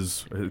 which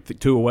was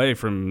 2 away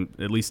from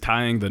at least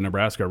tying the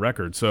Nebraska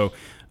record. So,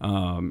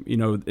 and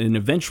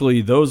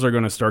eventually those are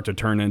going to start to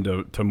turn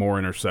into more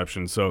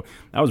interceptions. So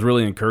I was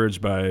really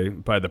encouraged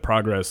by the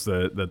progress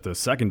that the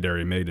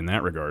secondary made in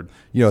that regard.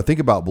 Think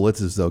about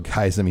blitzes, though,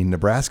 guys. I mean,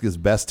 Nebraska's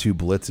best 2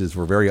 blitzes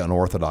were very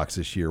unorthodox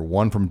this year.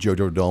 One from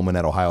JoJo Doman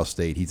at Ohio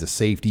State. He's a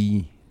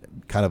safety,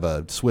 kind of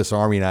a Swiss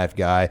Army knife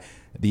guy.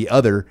 The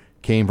other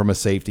came from a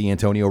safety,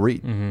 Antonio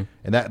Reed. Mm-hmm.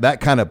 And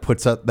that kind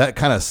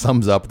of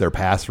sums up their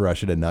pass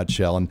rush in a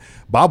nutshell. And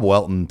Bob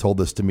Welton told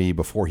this to me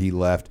before he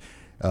left.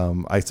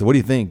 I said, "What do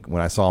you think?"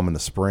 when I saw him in the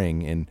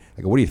spring, and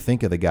I go, "What do you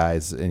think of the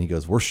guys?" And he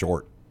goes, "We're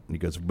short." And he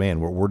goes, "Man,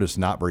 we're just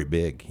not very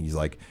big." He's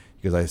like,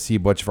 because I see a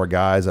bunch of our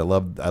guys. I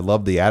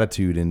love the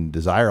attitude and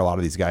desire a lot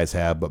of these guys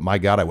have, but my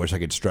God, I wish I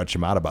could stretch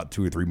them out about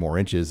 2 or 3 more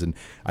inches. And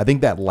I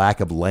think that lack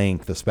of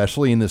length,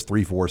 especially in this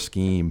 3-4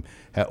 scheme,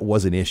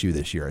 was an issue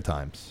this year at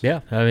times.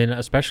 Yeah, I mean,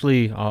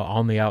 especially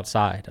on the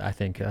outside. I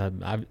think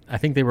I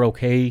think they were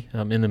okay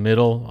in the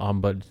middle,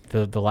 but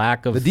the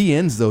lack of the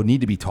DNs though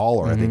need to be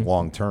taller. Mm-hmm. I think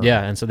long term.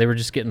 Yeah, and so they were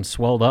just getting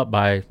swelled up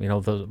by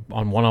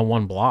on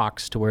one-on-one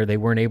blocks to where they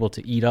weren't able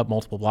to eat up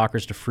multiple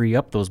blockers to free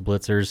up those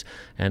blitzers,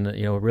 and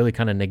it really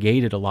kind of negated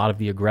a lot of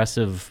the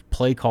aggressive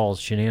play calls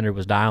Shenander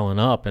was dialing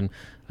up. And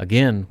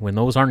again, when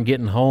those aren't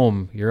getting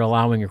home, you're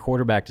allowing your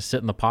quarterback to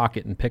sit in the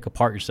pocket and pick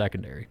apart your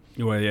secondary.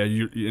 Well, yeah,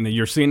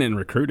 you're seeing it in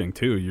recruiting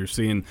too. You're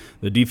seeing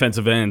the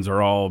defensive ends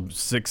are all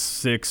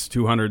 6'6",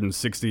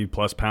 260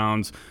 plus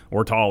pounds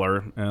or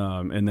taller,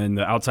 and then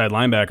the outside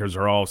linebackers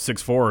are all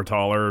 6'4" or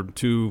taller,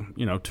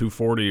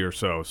 240 or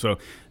so. So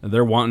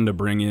they're wanting to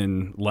bring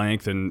in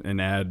length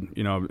and add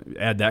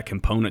that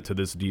component to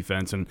this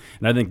defense, and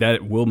I think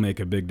that will make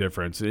a big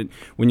difference.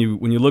 When you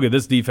look at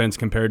this defense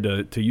compared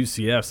to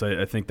UCF's,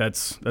 I think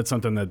that's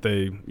something that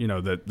they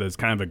that's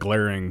kind of a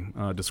glaring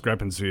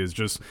discrepancy, is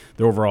just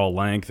the overall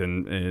length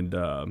and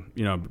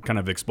kind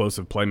of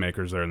explosive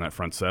playmakers there in that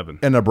front 7.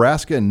 And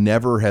Nebraska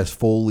never has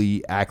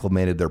fully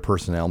acclimated their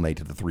personnel, Nate,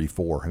 to the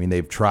 3-4. I mean,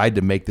 they've tried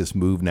to make this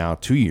move now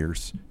 2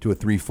 years to a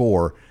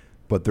 3-4,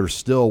 but they're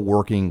still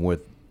working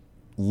with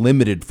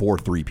limited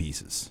 4-3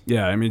 pieces.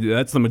 Yeah, I mean,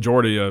 that's the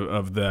majority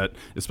of that,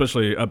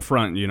 especially up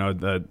front.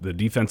 The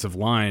defensive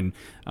line,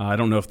 I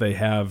don't know if they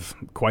have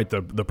quite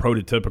the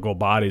prototypical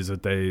bodies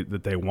that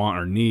they want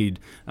or need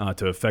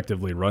to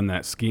effectively run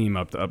that scheme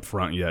up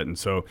front yet. And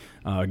so,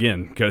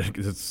 again,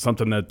 it's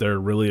something that they're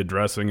really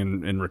addressing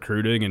and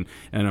recruiting. And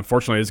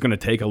unfortunately, it's going to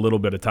take a little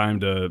bit of time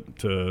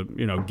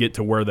to get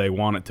to where they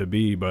want it to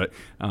be. But,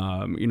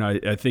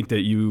 I think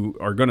that you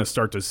are going to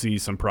start to see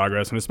some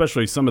progress, and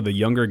especially some of the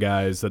younger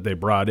guys that they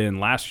brought in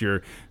last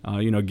year,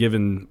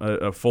 given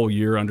a full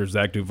year under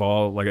Zach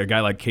Duvall, like a guy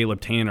like Caleb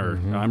Tanner,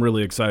 I'm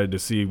really excited to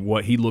see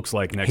what he looks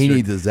like next year. He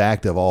needs a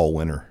Zach Duvall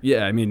winner.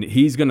 Yeah, I mean,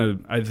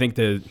 I think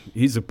that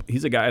he's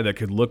a guy that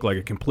could look like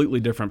a completely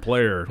different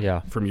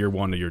player from year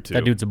 1 to year 2.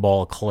 That dude's a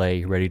ball of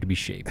clay ready to be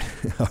shaped.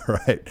 All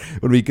right.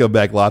 When we come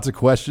back, lots of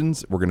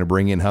questions. We're going to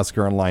bring in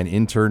Husker Online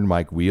intern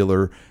Mike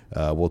Wheeler.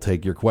 We'll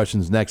take your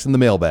questions next in the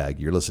mailbag.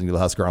 You're listening to the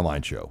Husker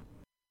Online Show.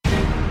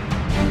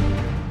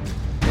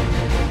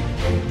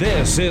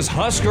 This is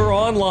Husker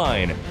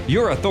Online,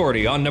 your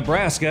authority on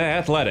Nebraska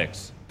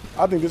athletics.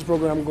 I think this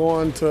program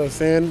going to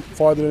ascend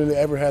farther than it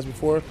ever has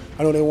before.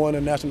 I know they won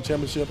a national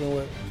championship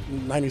in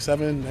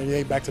 97,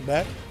 98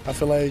 back-to-back. I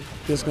feel like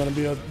this is going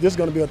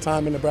to be a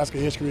time in Nebraska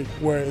history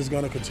where it's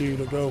going to continue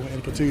to grow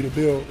and continue to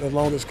build as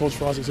long as Coach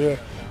Frost is here.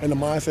 And the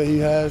mindset he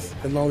has,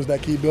 as long as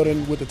that keep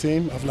building with the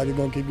team, I feel like it's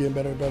going to keep getting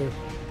better and better.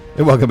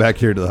 And welcome back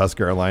here to the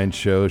Husker Online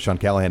Show. Sean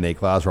Callahan, Nate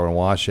Klaus, Robin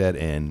Washett,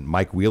 and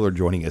Mike Wheeler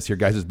joining us here.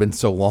 Guys, it's been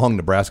so long.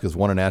 Nebraska's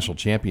won a national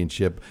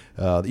championship.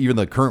 Even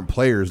the current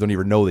players don't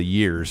even know the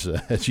years.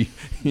 He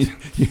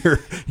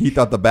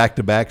thought the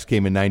back-to-backs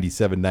came in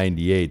 97,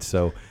 98.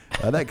 So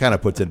that kind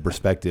of puts it in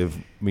perspective.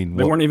 I mean,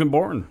 they weren't even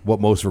born. What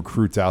most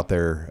recruits out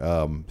there,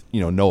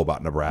 know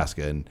about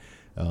Nebraska, and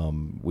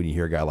when you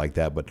hear a guy like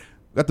that. But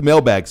got the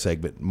mailbag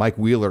segment. Mike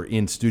Wheeler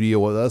in studio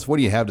with us. What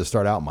do you have to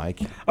start out,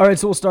 Mike? All right,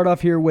 so we'll start off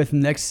here with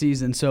next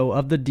season. So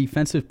of the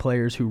defensive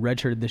players who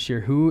redshirted this year,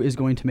 who is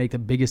going to make the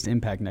biggest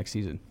impact next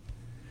season?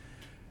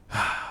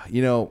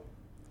 I'd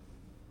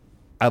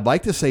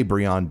like to say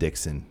Breon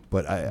Dixon,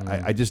 but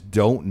I just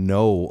don't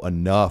know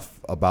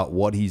enough about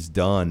what he's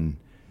done.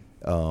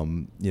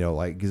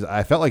 Because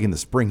I felt like in the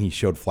spring he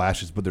showed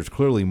flashes, but there's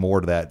clearly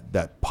more to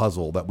that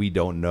puzzle that we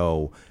don't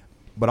know.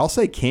 But I'll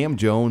say Cam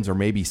Jones or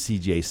maybe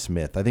C.J.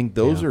 Smith. I think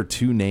those are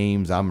two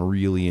names I'm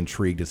really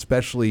intrigued,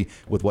 especially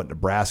with what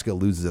Nebraska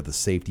loses at the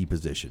safety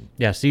position.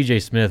 Yeah, C.J.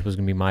 Smith was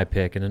going to be my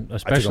pick, and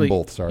especially I took them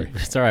both. Sorry,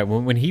 it's all right.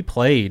 When he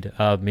played,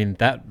 I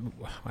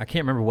can't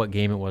remember what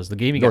game it was. The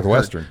game he got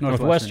Northwestern.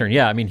 Northwestern.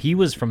 Yeah, I mean he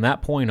was from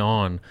that point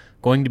on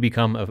going to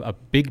become a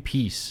big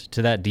piece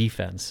to that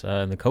defense,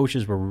 and the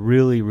coaches were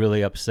really,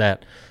 really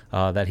upset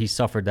that he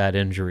suffered that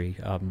injury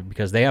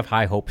because they have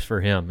high hopes for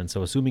him. And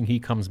so assuming he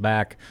comes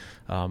back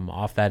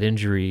off that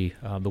injury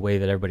the way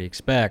that everybody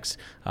expects,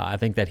 I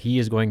think that he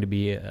is going to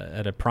be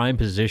at a prime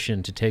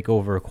position to take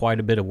over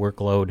quite a bit of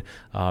workload,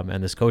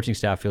 and this coaching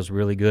staff feels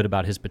really good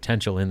about his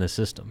potential in this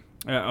system.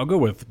 I'll go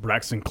with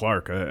Braxton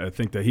Clark. I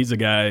think that he's a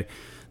guy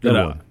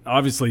that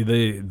obviously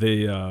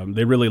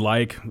they really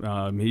like.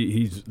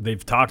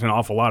 They've talked an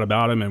awful lot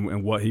about him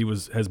and what he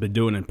has been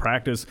doing in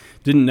practice.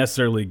 Didn't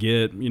necessarily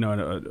get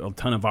a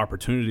ton of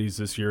opportunities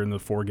this year in the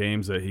 4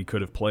 games that he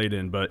could have played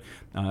in, but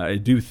I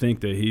do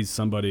think that he's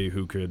somebody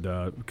who could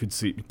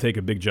take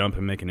a big jump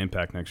and make an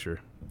impact next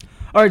year.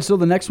 All right, so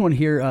the next one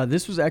here,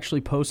 this was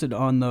actually posted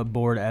on the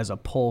board as a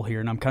poll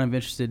here, and I'm kind of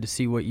interested to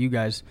see what you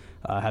guys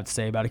have to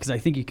say about it because I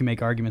think you can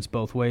make arguments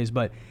both ways.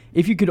 But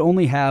if you could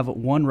only have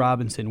one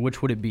Robinson,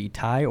 which would it be,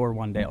 Ty or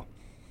Wandale?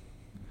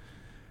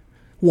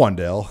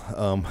 Wandale.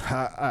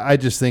 I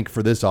just think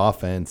for this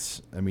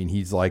offense, I mean,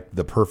 he's like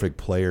the perfect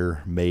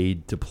player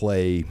made to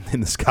play in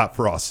the Scott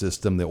Frost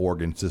system, the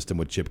Oregon system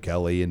with Chip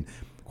Kelly. And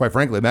quite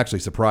frankly, I'm actually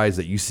surprised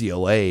that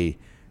UCLA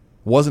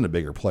wasn't a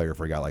bigger player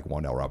for a guy like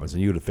Wandale Robinson.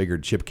 You would have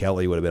figured Chip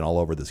Kelly would have been all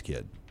over this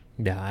kid.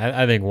 Yeah,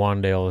 I think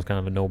Wandale is kind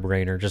of a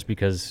no-brainer just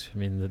because, I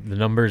mean, the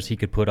numbers he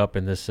could put up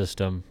in this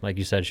system, like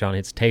you said, Sean,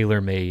 it's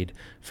tailor-made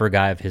for a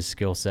guy of his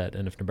skill set.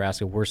 And if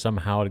Nebraska were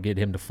somehow to get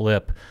him to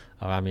flip,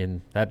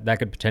 that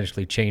could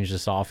potentially change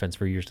this offense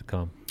for years to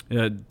come.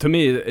 Yeah, to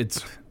me,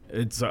 it's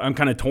I'm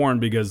kind of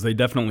torn because they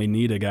definitely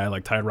need a guy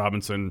like Ty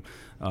Robinson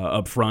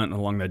up front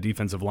along that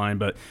defensive line,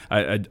 but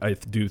I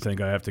do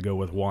think I have to go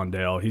with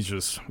Wandale.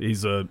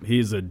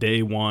 He's a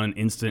day one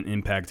instant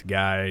impact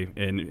guy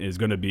and is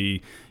going to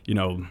be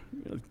a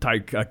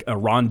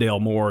Rondale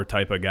Moore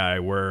type of guy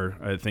where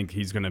I think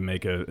he's going to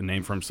make a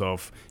name for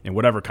himself in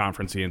whatever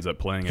conference he ends up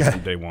playing in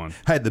from day one.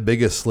 I had the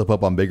biggest slip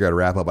up on Big Red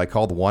Wrap Up. I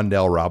called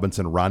Wandale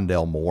Robinson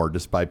Rondale Moore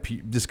just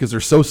because they're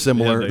so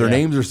similar. Their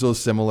names are so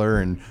similar,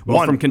 and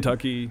both from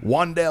Kentucky.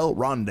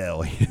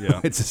 Rondale.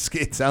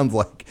 It sounds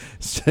like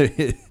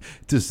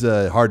just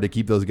hard to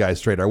keep those guys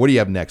straight. All right, what do you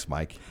have next,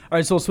 Mike? All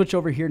right, so we'll switch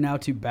over here now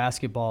to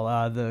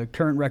basketball. The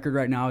current record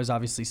right now is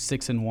obviously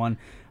 6-1.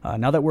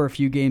 Now that we're a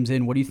few games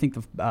in, what do you think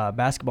the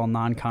basketball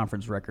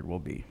non-conference record will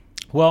be?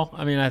 Well,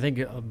 I mean, I think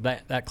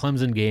that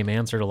Clemson game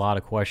answered a lot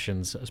of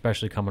questions,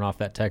 especially coming off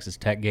that Texas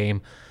Tech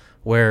game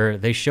where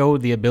they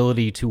showed the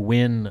ability to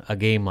win a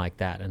game like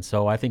that. And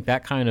so I think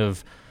that kind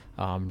of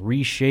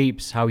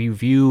reshapes how you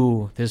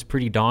view this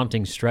pretty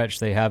daunting stretch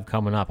they have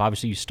coming up.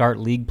 Obviously, you start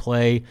league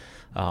play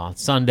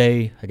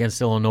Sunday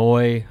against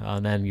Illinois,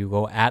 and then you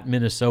go at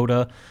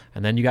Minnesota,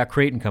 and then you got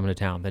Creighton coming to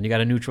town. Then you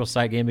got a neutral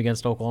site game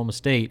against Oklahoma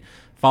State,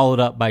 followed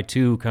up by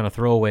 2 kind of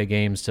throwaway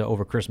games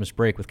over Christmas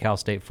break with Cal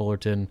State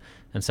Fullerton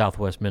and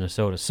Southwest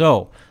Minnesota.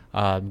 So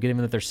given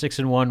that they're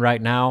 6-1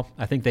 right now,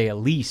 I think they at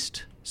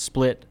least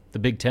split the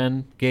Big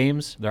Ten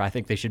games. I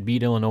think they should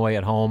beat Illinois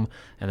at home,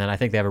 and then I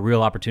think they have a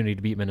real opportunity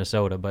to beat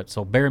Minnesota. But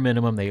so bare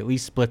minimum, they at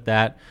least split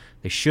that.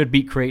 They should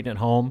beat Creighton at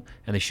home,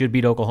 and they should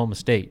beat Oklahoma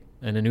State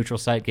in a neutral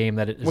site game.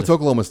 What's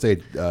Oklahoma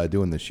State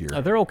doing this year?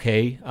 They're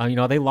okay.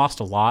 They lost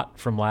a lot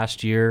from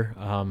last year.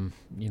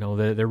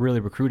 They're really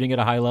recruiting at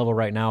a high level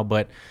right now,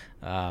 but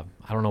I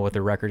don't know what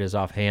their record is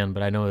offhand,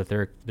 but I know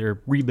that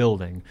they're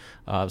rebuilding.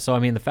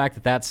 The fact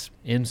that that's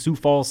in Sioux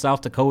Falls,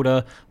 South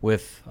Dakota,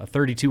 with a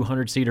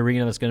 3,200-seat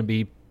arena that's going to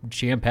be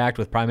jam-packed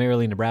with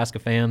primarily Nebraska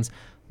fans,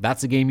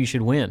 that's a game you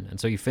should win. And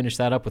so you finish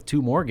that up with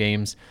 2 more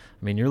games.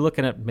 You're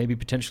looking at maybe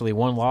potentially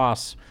 1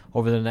 loss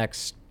over the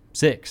next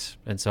 6.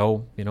 And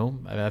so,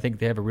 I think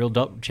they have a real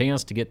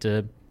chance to get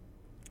to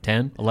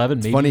 10, 11,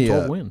 it's maybe funny,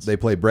 12 wins. They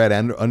play Brad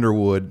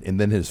Underwood and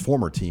then his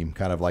former team,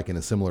 kind of like in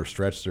a similar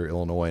stretch to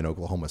Illinois and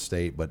Oklahoma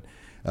State. But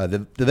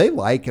do they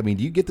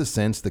do you get the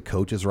sense the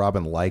coaches,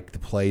 Robin, like to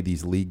play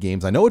these league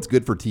games? I know it's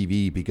good for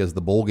TV because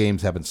the bowl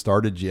games haven't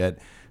started yet,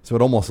 so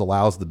it almost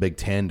allows the Big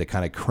Ten to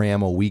kind of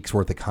cram a week's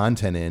worth of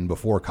content in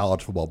before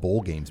college football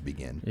bowl games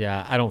begin.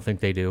 Yeah, I don't think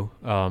they do,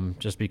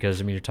 just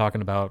because, you're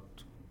talking about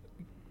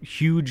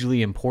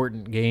hugely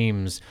important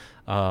games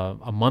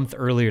a month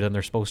earlier than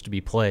they're supposed to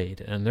be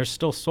played, and there's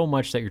still so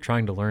much that you're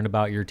trying to learn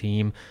about your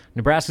team.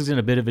 Nebraska's in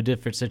a bit of a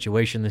different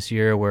situation this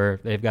year where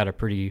they've got a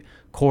pretty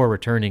core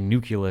returning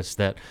nucleus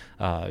that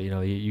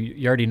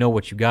you already know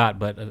what you got,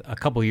 but a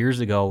couple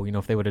years ago,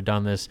 if they would have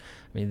done this,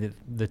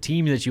 the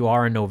team that you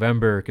are in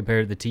November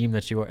compared to the team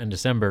that you are in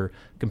December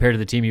compared to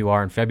the team you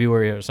are in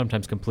February are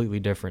sometimes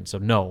completely different. So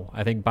no,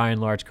 I think by and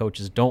large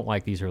coaches don't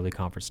like these early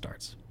conference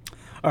starts.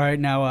 All right,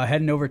 now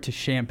heading over to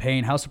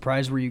Champaign. How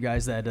surprised were you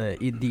guys that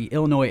the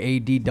Illinois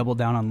AD doubled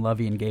down on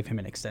Lovey and gave him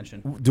an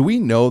extension? Do we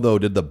know, though,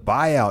 did the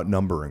buyout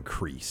number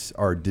increase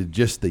or did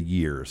just the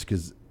years?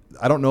 Because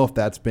I don't know if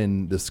that's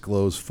been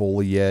disclosed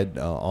fully yet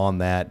on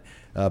that.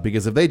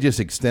 Because if they just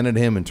extended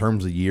him in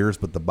terms of years,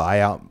 but the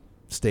buyout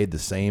stayed the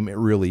same, it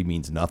really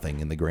means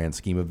nothing in the grand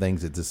scheme of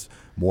things. It's just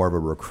more of a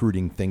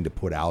recruiting thing to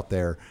put out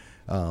there.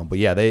 But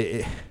yeah,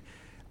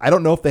 I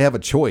don't know if they have a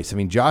choice.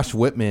 Josh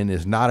Whitman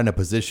is not in a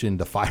position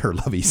to fire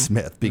Lovey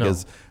Smith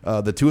because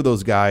the two of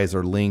those guys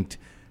are linked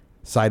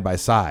side by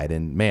side.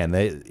 And man,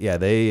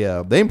 they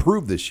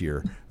improved this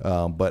year.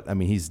 But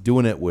he's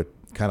doing it with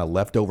kind of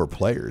leftover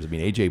players.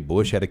 AJ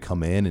Bush had to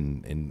come in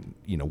and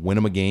win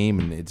him a game,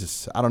 and it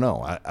just I don't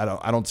know.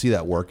 I don't see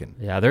that working.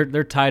 Yeah,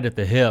 they're tied at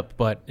the hip,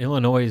 but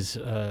Illinois'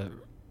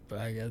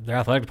 their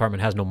athletic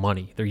department has no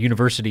money. Their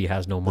university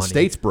has no money. The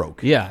state's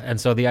broke. Yeah, and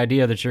so the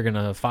idea that you're going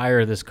to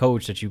fire this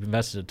coach that you've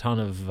invested a ton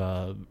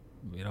of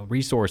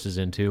resources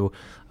into,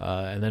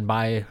 and then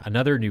buy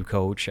another new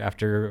coach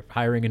after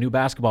hiring a new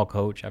basketball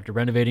coach, after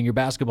renovating your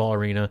basketball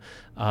arena,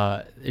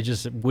 it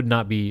just would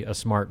not be a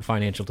smart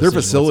financial decision. Their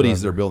facilities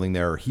whatsoever. They're building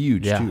there are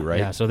huge too, right?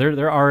 Yeah, so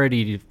they're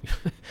already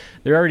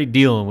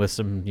dealing with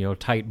some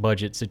tight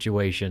budget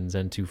situations,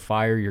 and to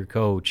fire your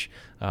coach,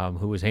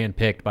 who was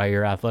handpicked by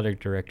your athletic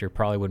director,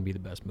 probably wouldn't be the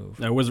best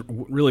move. I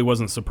really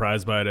wasn't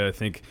surprised by it. I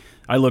think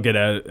I look at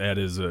it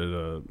as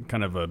a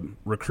kind of a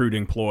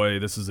recruiting ploy.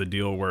 This is a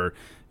deal where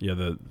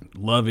the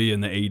Lovey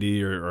and the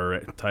AD are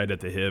tied at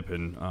the hip,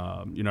 and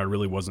I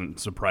really wasn't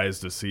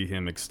surprised to see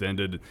him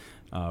extended.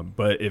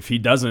 But if he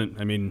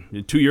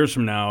doesn't, 2 years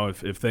from now,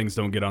 if things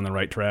don't get on the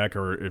right track,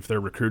 or if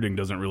their recruiting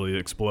doesn't really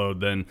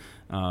explode, then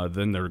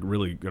they're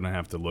really going to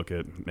have to look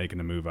at making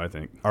a move, I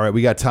think. All right,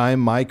 we got time,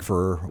 Mike,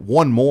 for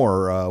one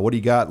more. What do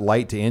you got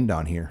light to end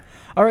on here?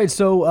 All right,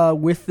 so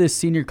with this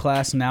senior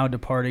class now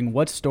departing,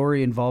 what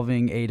story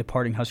involving a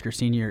departing Husker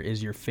senior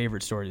is your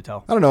favorite story to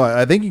tell? I don't know.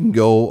 I think you can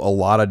go a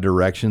lot of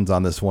directions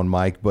on this one,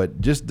 Mike,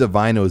 but just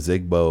Divine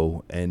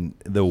Ozigbo and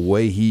the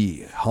way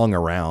he hung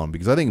around,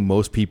 because I think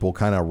most people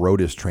kind of wrote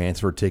his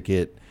transfer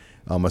ticket,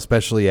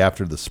 especially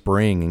after the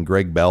spring and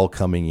Greg Bell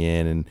coming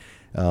in,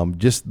 and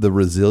just the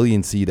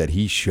resiliency that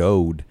he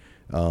showed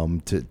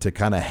to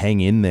kind of hang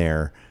in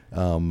there.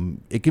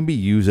 It can be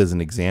used as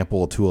an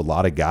example to a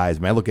lot of guys.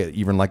 I look at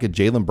even like a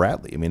Jalen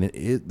Bradley.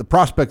 The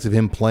prospects of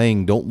him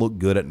playing don't look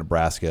good at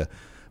Nebraska,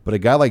 but a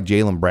guy like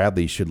Jalen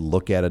Bradley should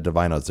look at a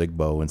Divine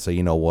Ozigbo and say,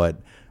 you know what,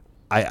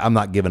 I'm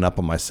not giving up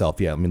on myself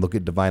yet. Look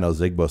at Divine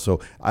Ozigbo. So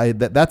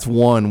that's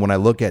one when I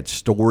look at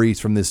stories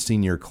from this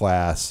senior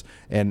class,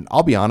 and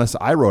I'll be honest,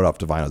 I wrote off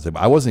Divine Ozigbo.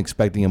 I wasn't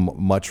expecting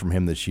much from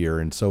him this year,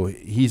 and so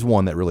he's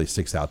one that really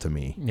sticks out to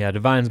me. Yeah,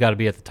 Divine's got to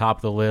be at the top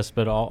of the list,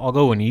 but I'll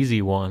go an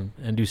easy one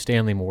and do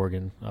Stanley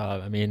Morgan.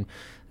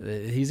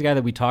 He's a guy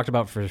that we talked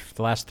about for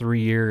the last 3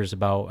 years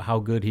about how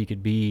good he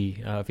could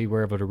be if he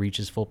were able to reach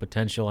his full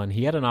potential, and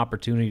he had an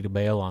opportunity to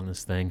bail on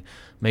this thing,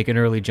 make an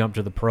early jump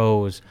to the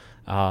pros,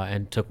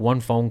 and took one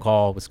phone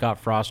call with Scott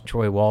Frost and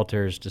Troy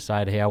Walters,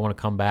 decided, hey, I want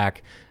to come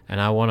back and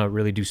I want to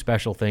really do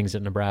special things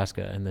at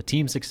Nebraska. And the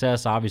team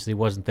success obviously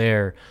wasn't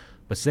there,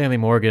 but Stanley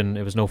Morgan,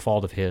 it was no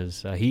fault of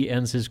his. He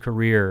ends his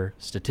career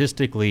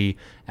statistically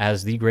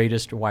as the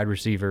greatest wide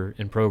receiver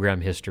in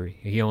program history.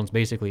 He owns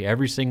basically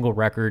every single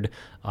record,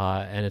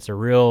 and it's a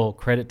real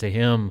credit to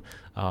him.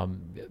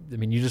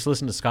 You just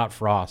listen to Scott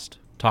Frost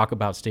talk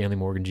about Stanley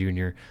Morgan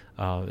Jr.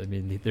 I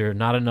mean, there are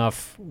not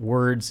enough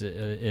words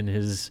in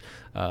his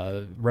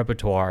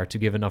repertoire to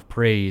give enough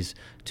praise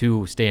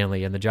to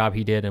Stanley and the job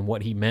he did and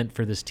what he meant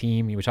for this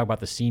team. We talk about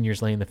the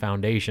seniors laying the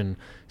foundation.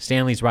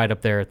 Stanley's right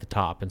up there at the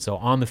top. And so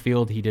on the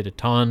field, he did a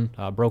ton,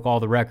 broke all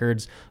the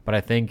records, but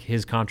I think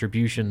his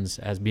contributions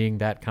as being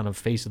that kind of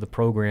face of the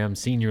program,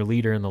 senior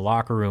leader in the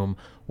locker room,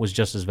 was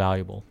just as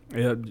valuable.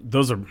 Yeah,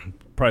 those are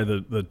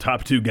probably the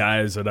top two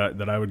guys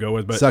that I would go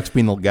with. But sucks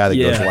being the guy that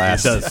goes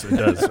last. It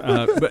does.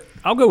 But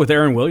I'll go with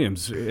Aaron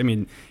Williams. I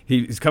mean,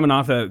 he's coming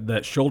off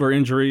that shoulder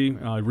injury.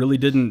 Really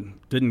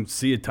didn't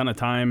see a ton of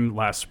time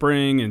last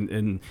spring,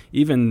 and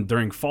even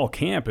during fall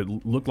camp, it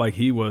looked like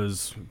he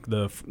was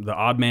the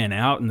odd man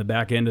out in the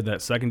back end of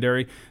that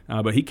secondary.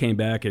 But he came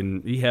back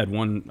and he had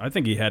one. I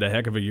think he had a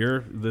heck of a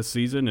year this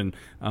season, and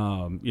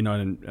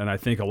and I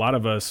think a lot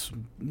of us,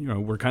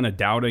 we're kind of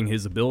doubting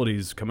his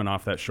abilities coming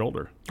off that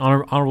shoulder.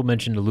 Honorable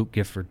mention to Luke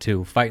Gifford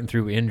too, fighting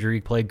through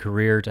injury, played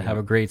career to have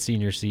a great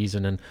senior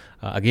season, and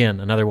again,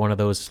 another one of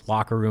those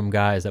locker room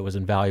guys that was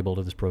invaluable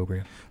to this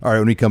program. All right,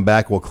 when we come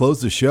back, we'll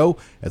close the show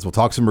as we'll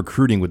talk some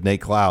recruiting with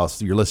Nate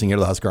Klaus. You're listening here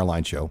to the Husker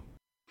Online Show.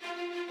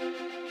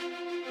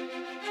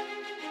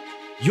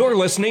 You're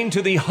listening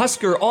to the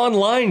Husker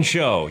Online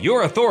Show,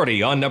 your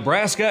authority on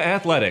Nebraska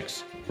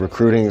athletics.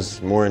 Recruiting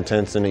is more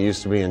intense than it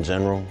used to be in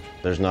general.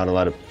 There's not a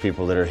lot of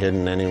people that are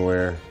hidden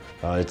anywhere.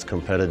 It's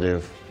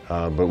competitive,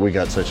 but we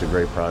got such a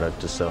great product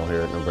to sell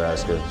here at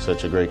Nebraska,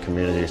 such a great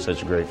community,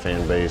 such a great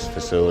fan base,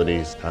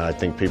 facilities. I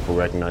think people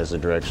recognize the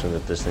direction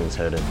that this thing's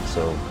headed,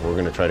 so we're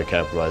going to try to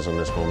capitalize on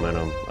this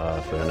momentum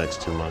for the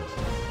next 2 months.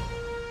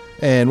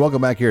 And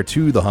welcome back here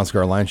to the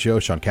Husker Online Show.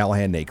 Sean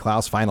Callahan, Nate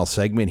Klaus, final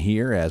segment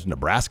here as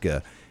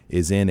Nebraska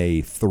is in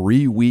a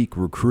 3-week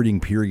recruiting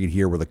period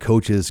here where the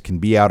coaches can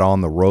be out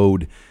on the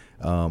road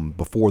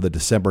before the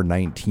December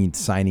 19th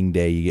signing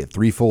day. You get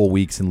 3 full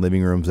weeks in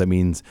living rooms. That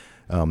means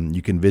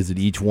you can visit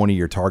each one of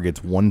your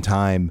targets one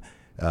time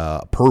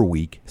per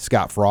week.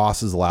 Scott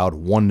Frost is allowed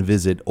one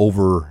visit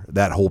over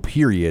that whole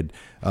period.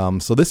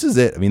 So this is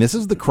it. I mean, this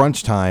is the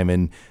crunch time,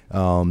 and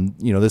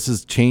this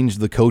has changed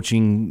the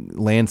coaching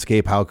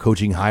landscape, how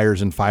coaching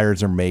hires and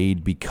fires are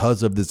made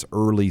because of this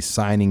early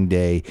signing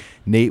day.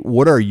 Nate,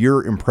 what are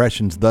your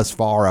impressions thus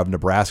far of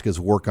Nebraska's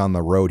work on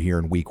the road here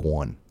in week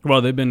 1? Well,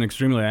 they've been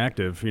extremely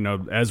active,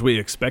 as we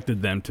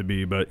expected them to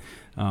be, but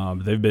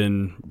they've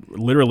been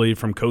literally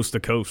from coast to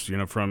coast,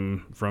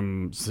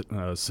 from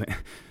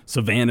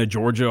Savannah,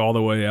 Georgia, all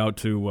the way out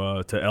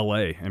to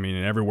L.A., and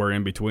everywhere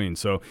in between.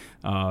 So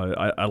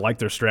I like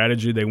their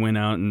strategy. They went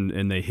out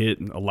and they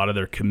hit a lot of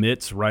their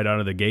commits right out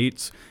of the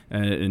gates,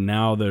 and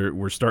now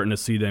we're starting to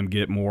see them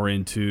get more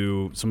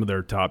into some of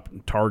their top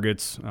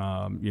targets.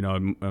 A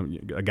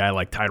guy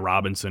like Ty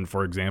Robinson,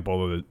 for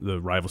example, the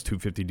Rivals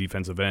 250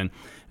 defensive end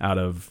out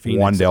of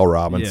Phoenix. Wandale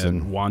Robinson.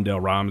 Yeah,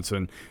 Wandale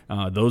Robinson.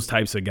 Those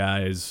types of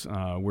guys,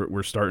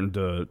 we're starting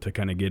to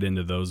kind of get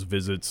into those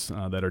visits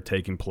that are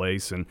taking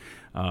place, and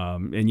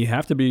you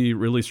have to be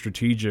really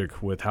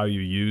strategic with how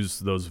you use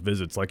those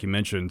visits. Like you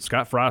mentioned,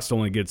 Scott Frost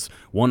only gets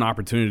one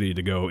opportunity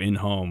to go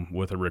in-home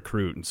with a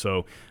recruit. And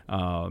so,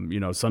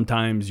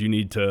 sometimes you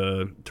need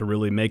to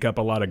really make up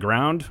a lot of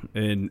ground.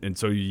 And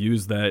so you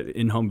use that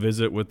in-home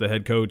visit with the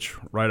head coach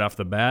right off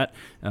the bat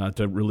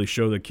to really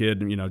show the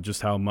kid,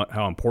 just how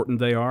important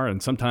they are.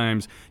 And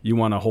sometimes you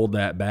want to hold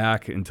that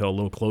back until a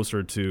little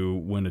closer to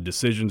when a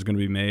decision is going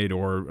to be made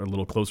or a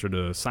little closer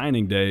to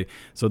signing day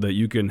so that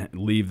you can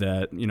leave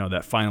that,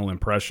 that final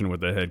impression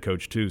with the head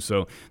coach too.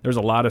 So there's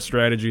a lot of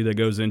strategy that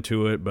goes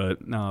into it,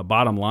 but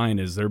bottom line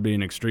is they're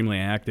being extremely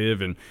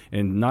active and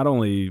not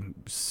only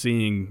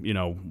seeing,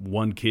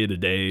 one kid a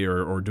day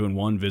or doing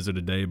one visit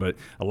a day, but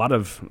a lot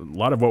of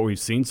what we've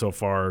seen so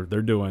far,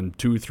 they're doing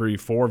 2, 3,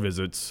 4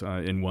 visits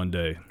in one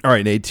day. All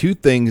right, Nate, 2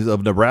 things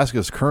of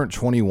Nebraska's current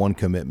 21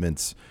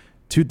 commitments.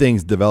 2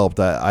 things developed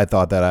I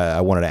thought that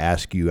I wanted to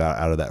ask you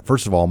out of that.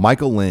 First of all,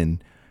 Michael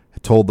Lynn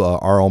told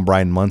our own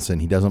Brian Munson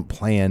he doesn't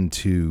plan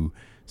to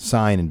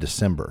sign in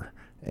December,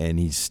 and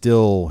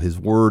his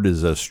word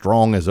is as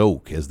strong as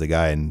oak, as the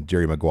guy in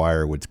Jerry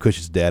Maguire would,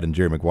 Cush's dad and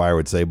Jerry Maguire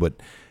would say, but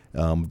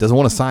doesn't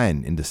want to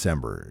sign in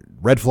December.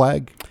 Red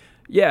flag?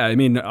 Yeah,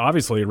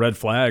 obviously a red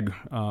flag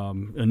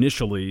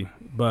initially,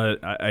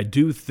 but I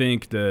do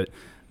think that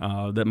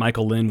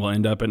Michael Lynn will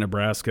end up at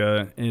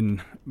Nebraska.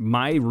 And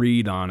my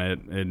read on it,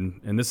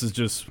 and this is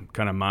just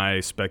kind of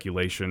my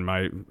speculation,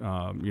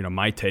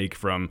 my take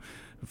from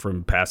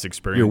past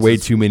experience. You're way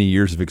too many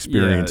years of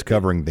experience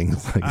covering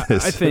things like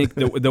this. I think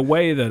the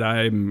way that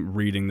I'm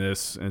reading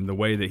this and the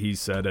way that he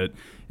said it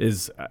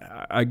is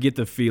I get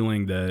the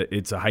feeling that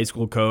it's a high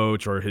school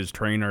coach or his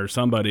trainer or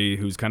somebody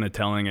who's kind of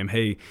telling him,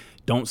 hey,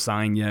 don't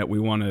sign yet. We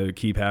want to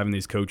keep having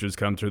these coaches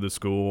come through the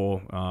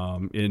school.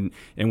 And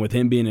with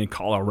him being in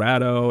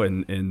Colorado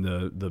and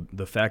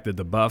the fact that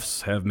the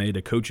Buffs have made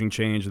a coaching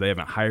change, they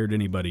haven't hired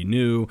anybody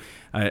new.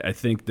 I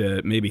think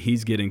that maybe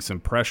he's getting some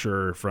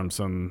pressure from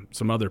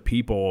some other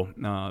people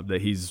that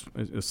he's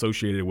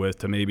associated with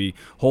to maybe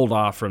hold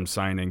off from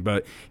signing.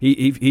 But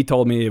he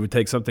told me it would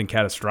take something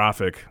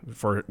catastrophic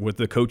with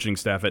the coaching coaching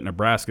staff at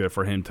Nebraska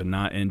for him to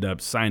not end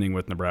up signing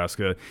with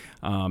Nebraska.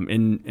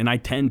 And I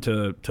tend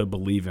to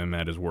believe him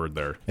at his word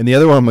there. And the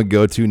other one I'm going to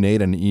go to,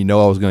 Nate, and you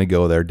know I was going to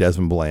go there,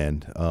 Desmond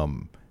Bland.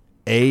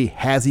 A,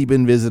 has he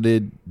been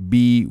visited?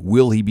 B,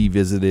 will he be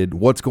visited?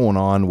 What's going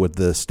on with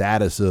the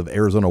status of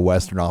Arizona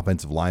Western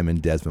offensive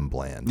lineman Desmond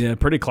Bland? Yeah,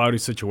 pretty cloudy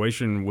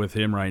situation with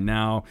him right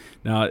now.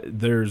 Now,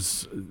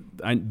 there's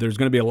going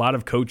to be a lot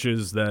of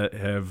coaches that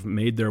have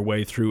made their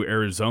way through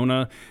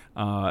Arizona.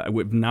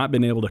 We've not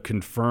been able to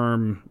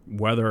confirm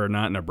whether or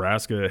not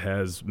Nebraska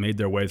has made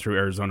their way through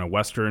Arizona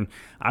Western.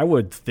 I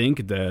would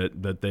think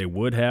that they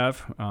would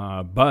have,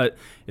 but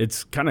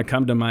it's kind of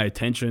come to my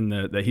attention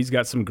that he's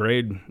got some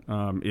grade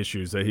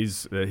issues,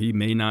 that he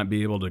may not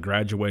be able to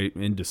graduate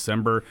in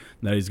December,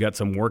 that he's got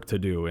some work to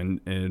do.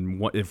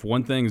 If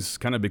one thing's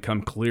kind of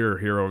become clear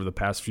here over the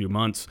past few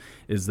months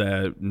is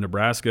that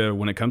Nebraska,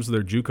 when it comes to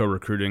their JUCO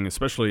recruiting,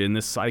 especially in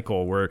this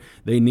cycle where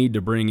they need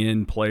to bring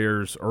in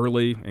players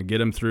early and get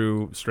them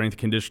through strength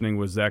conditioning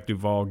with Zach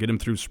Duvall, get them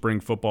through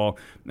spring football,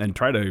 and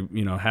try to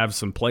have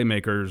some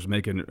playmakers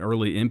make an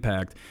early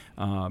impact.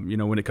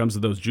 When it comes to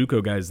those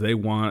JUCO guys, they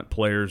want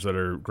players that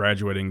are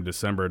graduating in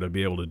December to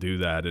be able to do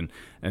that.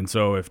 And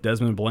so if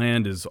Desmond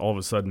Bland is all of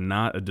a sudden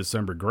not a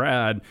December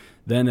grad,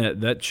 then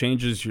that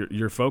changes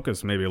your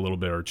focus maybe a little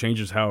bit, or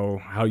changes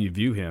how you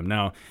view him.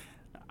 Now,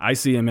 I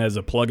see him as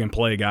a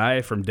plug-and-play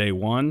guy from day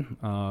one.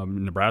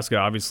 Nebraska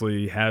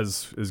obviously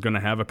is going to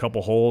have a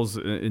couple holes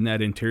in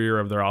that interior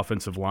of their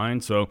offensive line,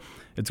 so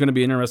it's going to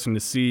be interesting to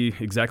see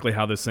exactly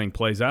how this thing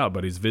plays out.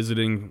 But he's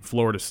visiting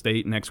Florida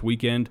State next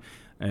weekend,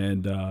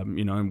 and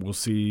and we'll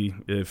see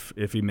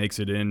if he makes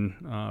it in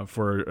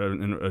for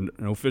an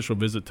official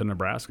visit to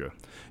Nebraska.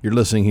 You're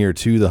listening here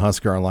to the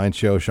Husker Online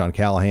Show. Sean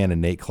Callahan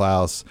and Nate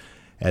Klaus,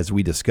 as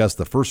we discuss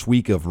the first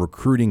week of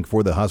recruiting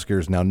for the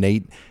Huskers. Now,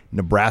 Nate,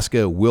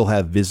 Nebraska will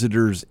have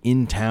visitors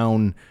in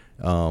town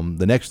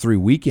the next 3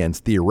 weekends,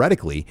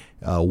 theoretically.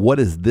 What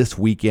is this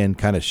weekend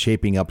kind of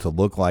shaping up to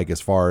look like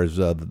as far as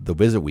the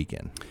visit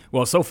weekend?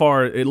 Well, so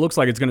far, it looks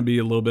like it's going to be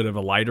a little bit of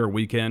a lighter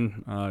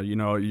weekend.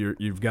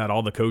 You've got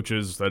all the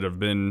coaches that have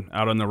been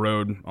out on the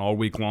road all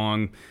week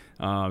long,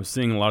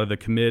 seeing a lot of the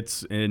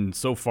commits, and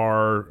so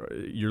far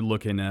you're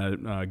looking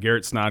at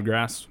Garrett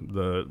Snodgrass,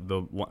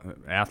 the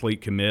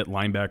athlete commit,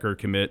 linebacker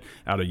commit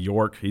out of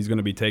York. He's going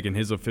to be taking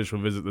his official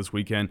visit this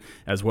weekend,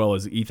 as well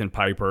as Ethan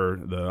Piper,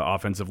 the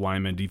offensive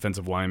lineman,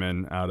 defensive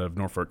lineman out of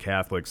Norfolk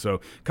Catholic. So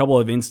a couple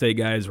of in-state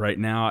guys right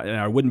now, and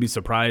I wouldn't be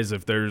surprised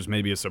if there's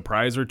maybe a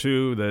surprise or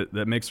two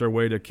that makes their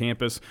way to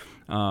campus.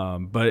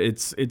 But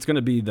it's going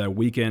to be the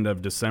weekend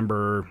of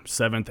December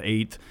 7th,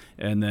 8th,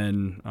 and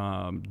then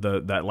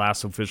that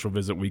last official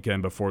visit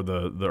weekend before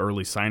the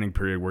early signing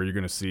period, where you're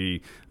going to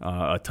see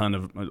a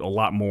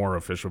lot more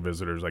official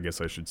visitors, I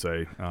guess I should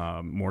say,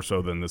 more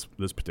so than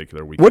this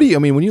particular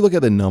weekend. When you look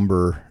at the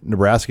number,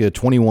 Nebraska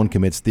 21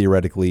 commits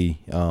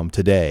theoretically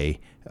today,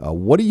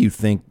 what do you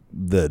think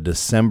the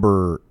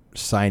December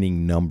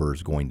signing number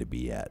is going to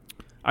be at?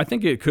 I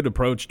think it could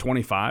approach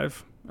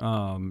 25,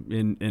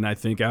 and I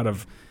think out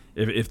of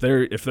if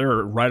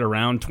they're right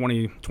around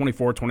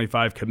 24,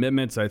 25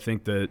 commitments, I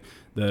think that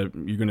you're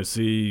going to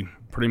see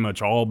pretty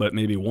much all but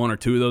maybe one or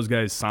two of those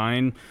guys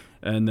sign.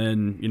 And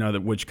then,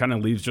 which kind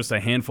of leaves just a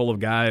handful of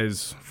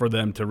guys for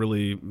them to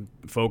really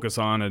focus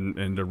on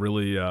and to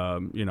really,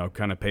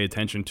 kind of pay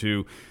attention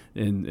to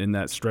in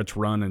that stretch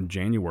run in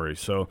January.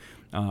 So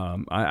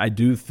I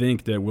do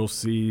think that we'll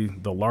see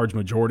the large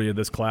majority of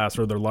this class,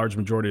 or the large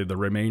majority of the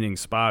remaining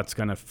spots,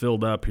 kind of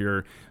filled up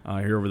here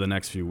over the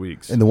next few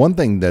weeks. And the one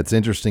thing that's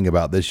interesting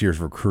about this year's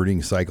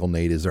recruiting cycle,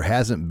 Nate, is there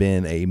hasn't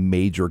been a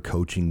major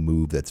coaching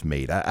move that's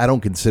made. I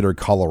don't consider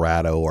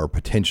Colorado or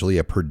potentially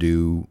a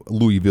Purdue.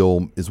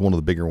 Louisville is one of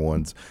the bigger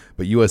ones,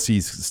 but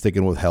USC's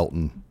sticking with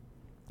Helton.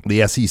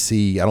 The SEC,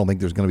 I don't think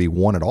there's going to be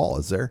one at all,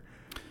 is there?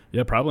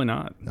 Yeah, probably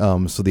not.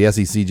 So the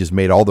SEC just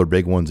made all their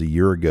big ones a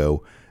year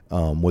ago.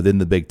 Within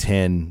the Big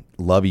Ten,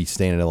 Lovey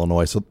staying in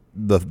Illinois. So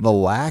the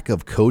lack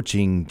of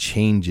coaching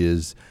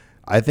changes.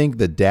 I think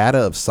the data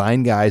of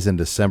signed guys in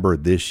December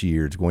this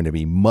year is going to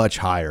be much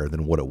higher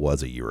than what it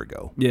was a year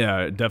ago.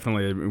 Yeah,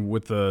 definitely.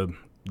 With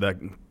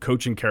that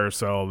coaching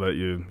carousel that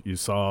you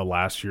saw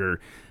last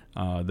year,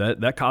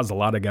 that caused a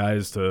lot of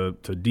guys to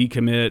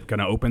decommit,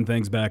 kind of open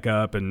things back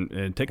up,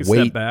 and take a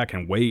step back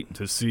and wait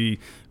to see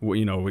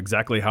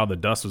exactly how the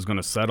dust was going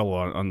to settle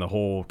on the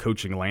whole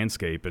coaching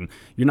landscape. And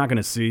you're not going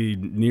to see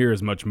near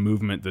as much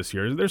movement this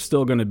year. There's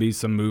still going to be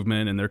some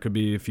movement, and there could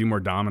be a few more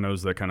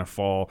dominoes that kind of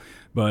fall,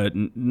 but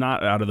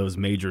not out of those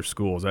major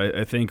schools.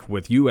 I think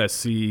with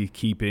USC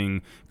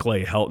keeping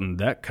Clay Helton,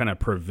 that kind of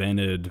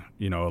prevented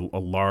a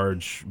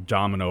large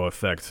domino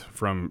effect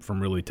from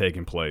really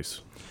taking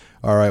place.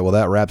 All right, well,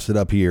 that wraps it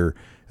up here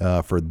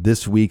for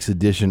this week's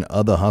edition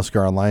of the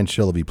Husker Online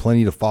Show. There'll be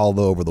plenty to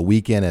follow over the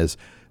weekend as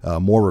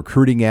more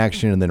recruiting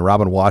action, and then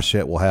Robin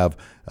Washett will have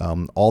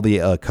all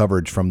the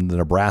coverage from the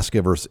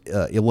Nebraska versus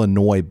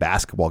Illinois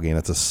basketball game.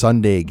 That's a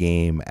Sunday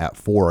game at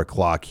 4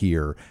 o'clock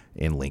here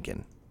in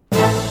Lincoln.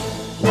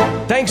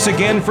 Thanks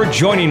again for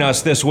joining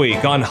us this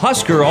week on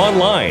Husker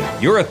Online,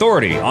 your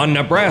authority on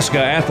Nebraska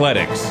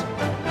athletics.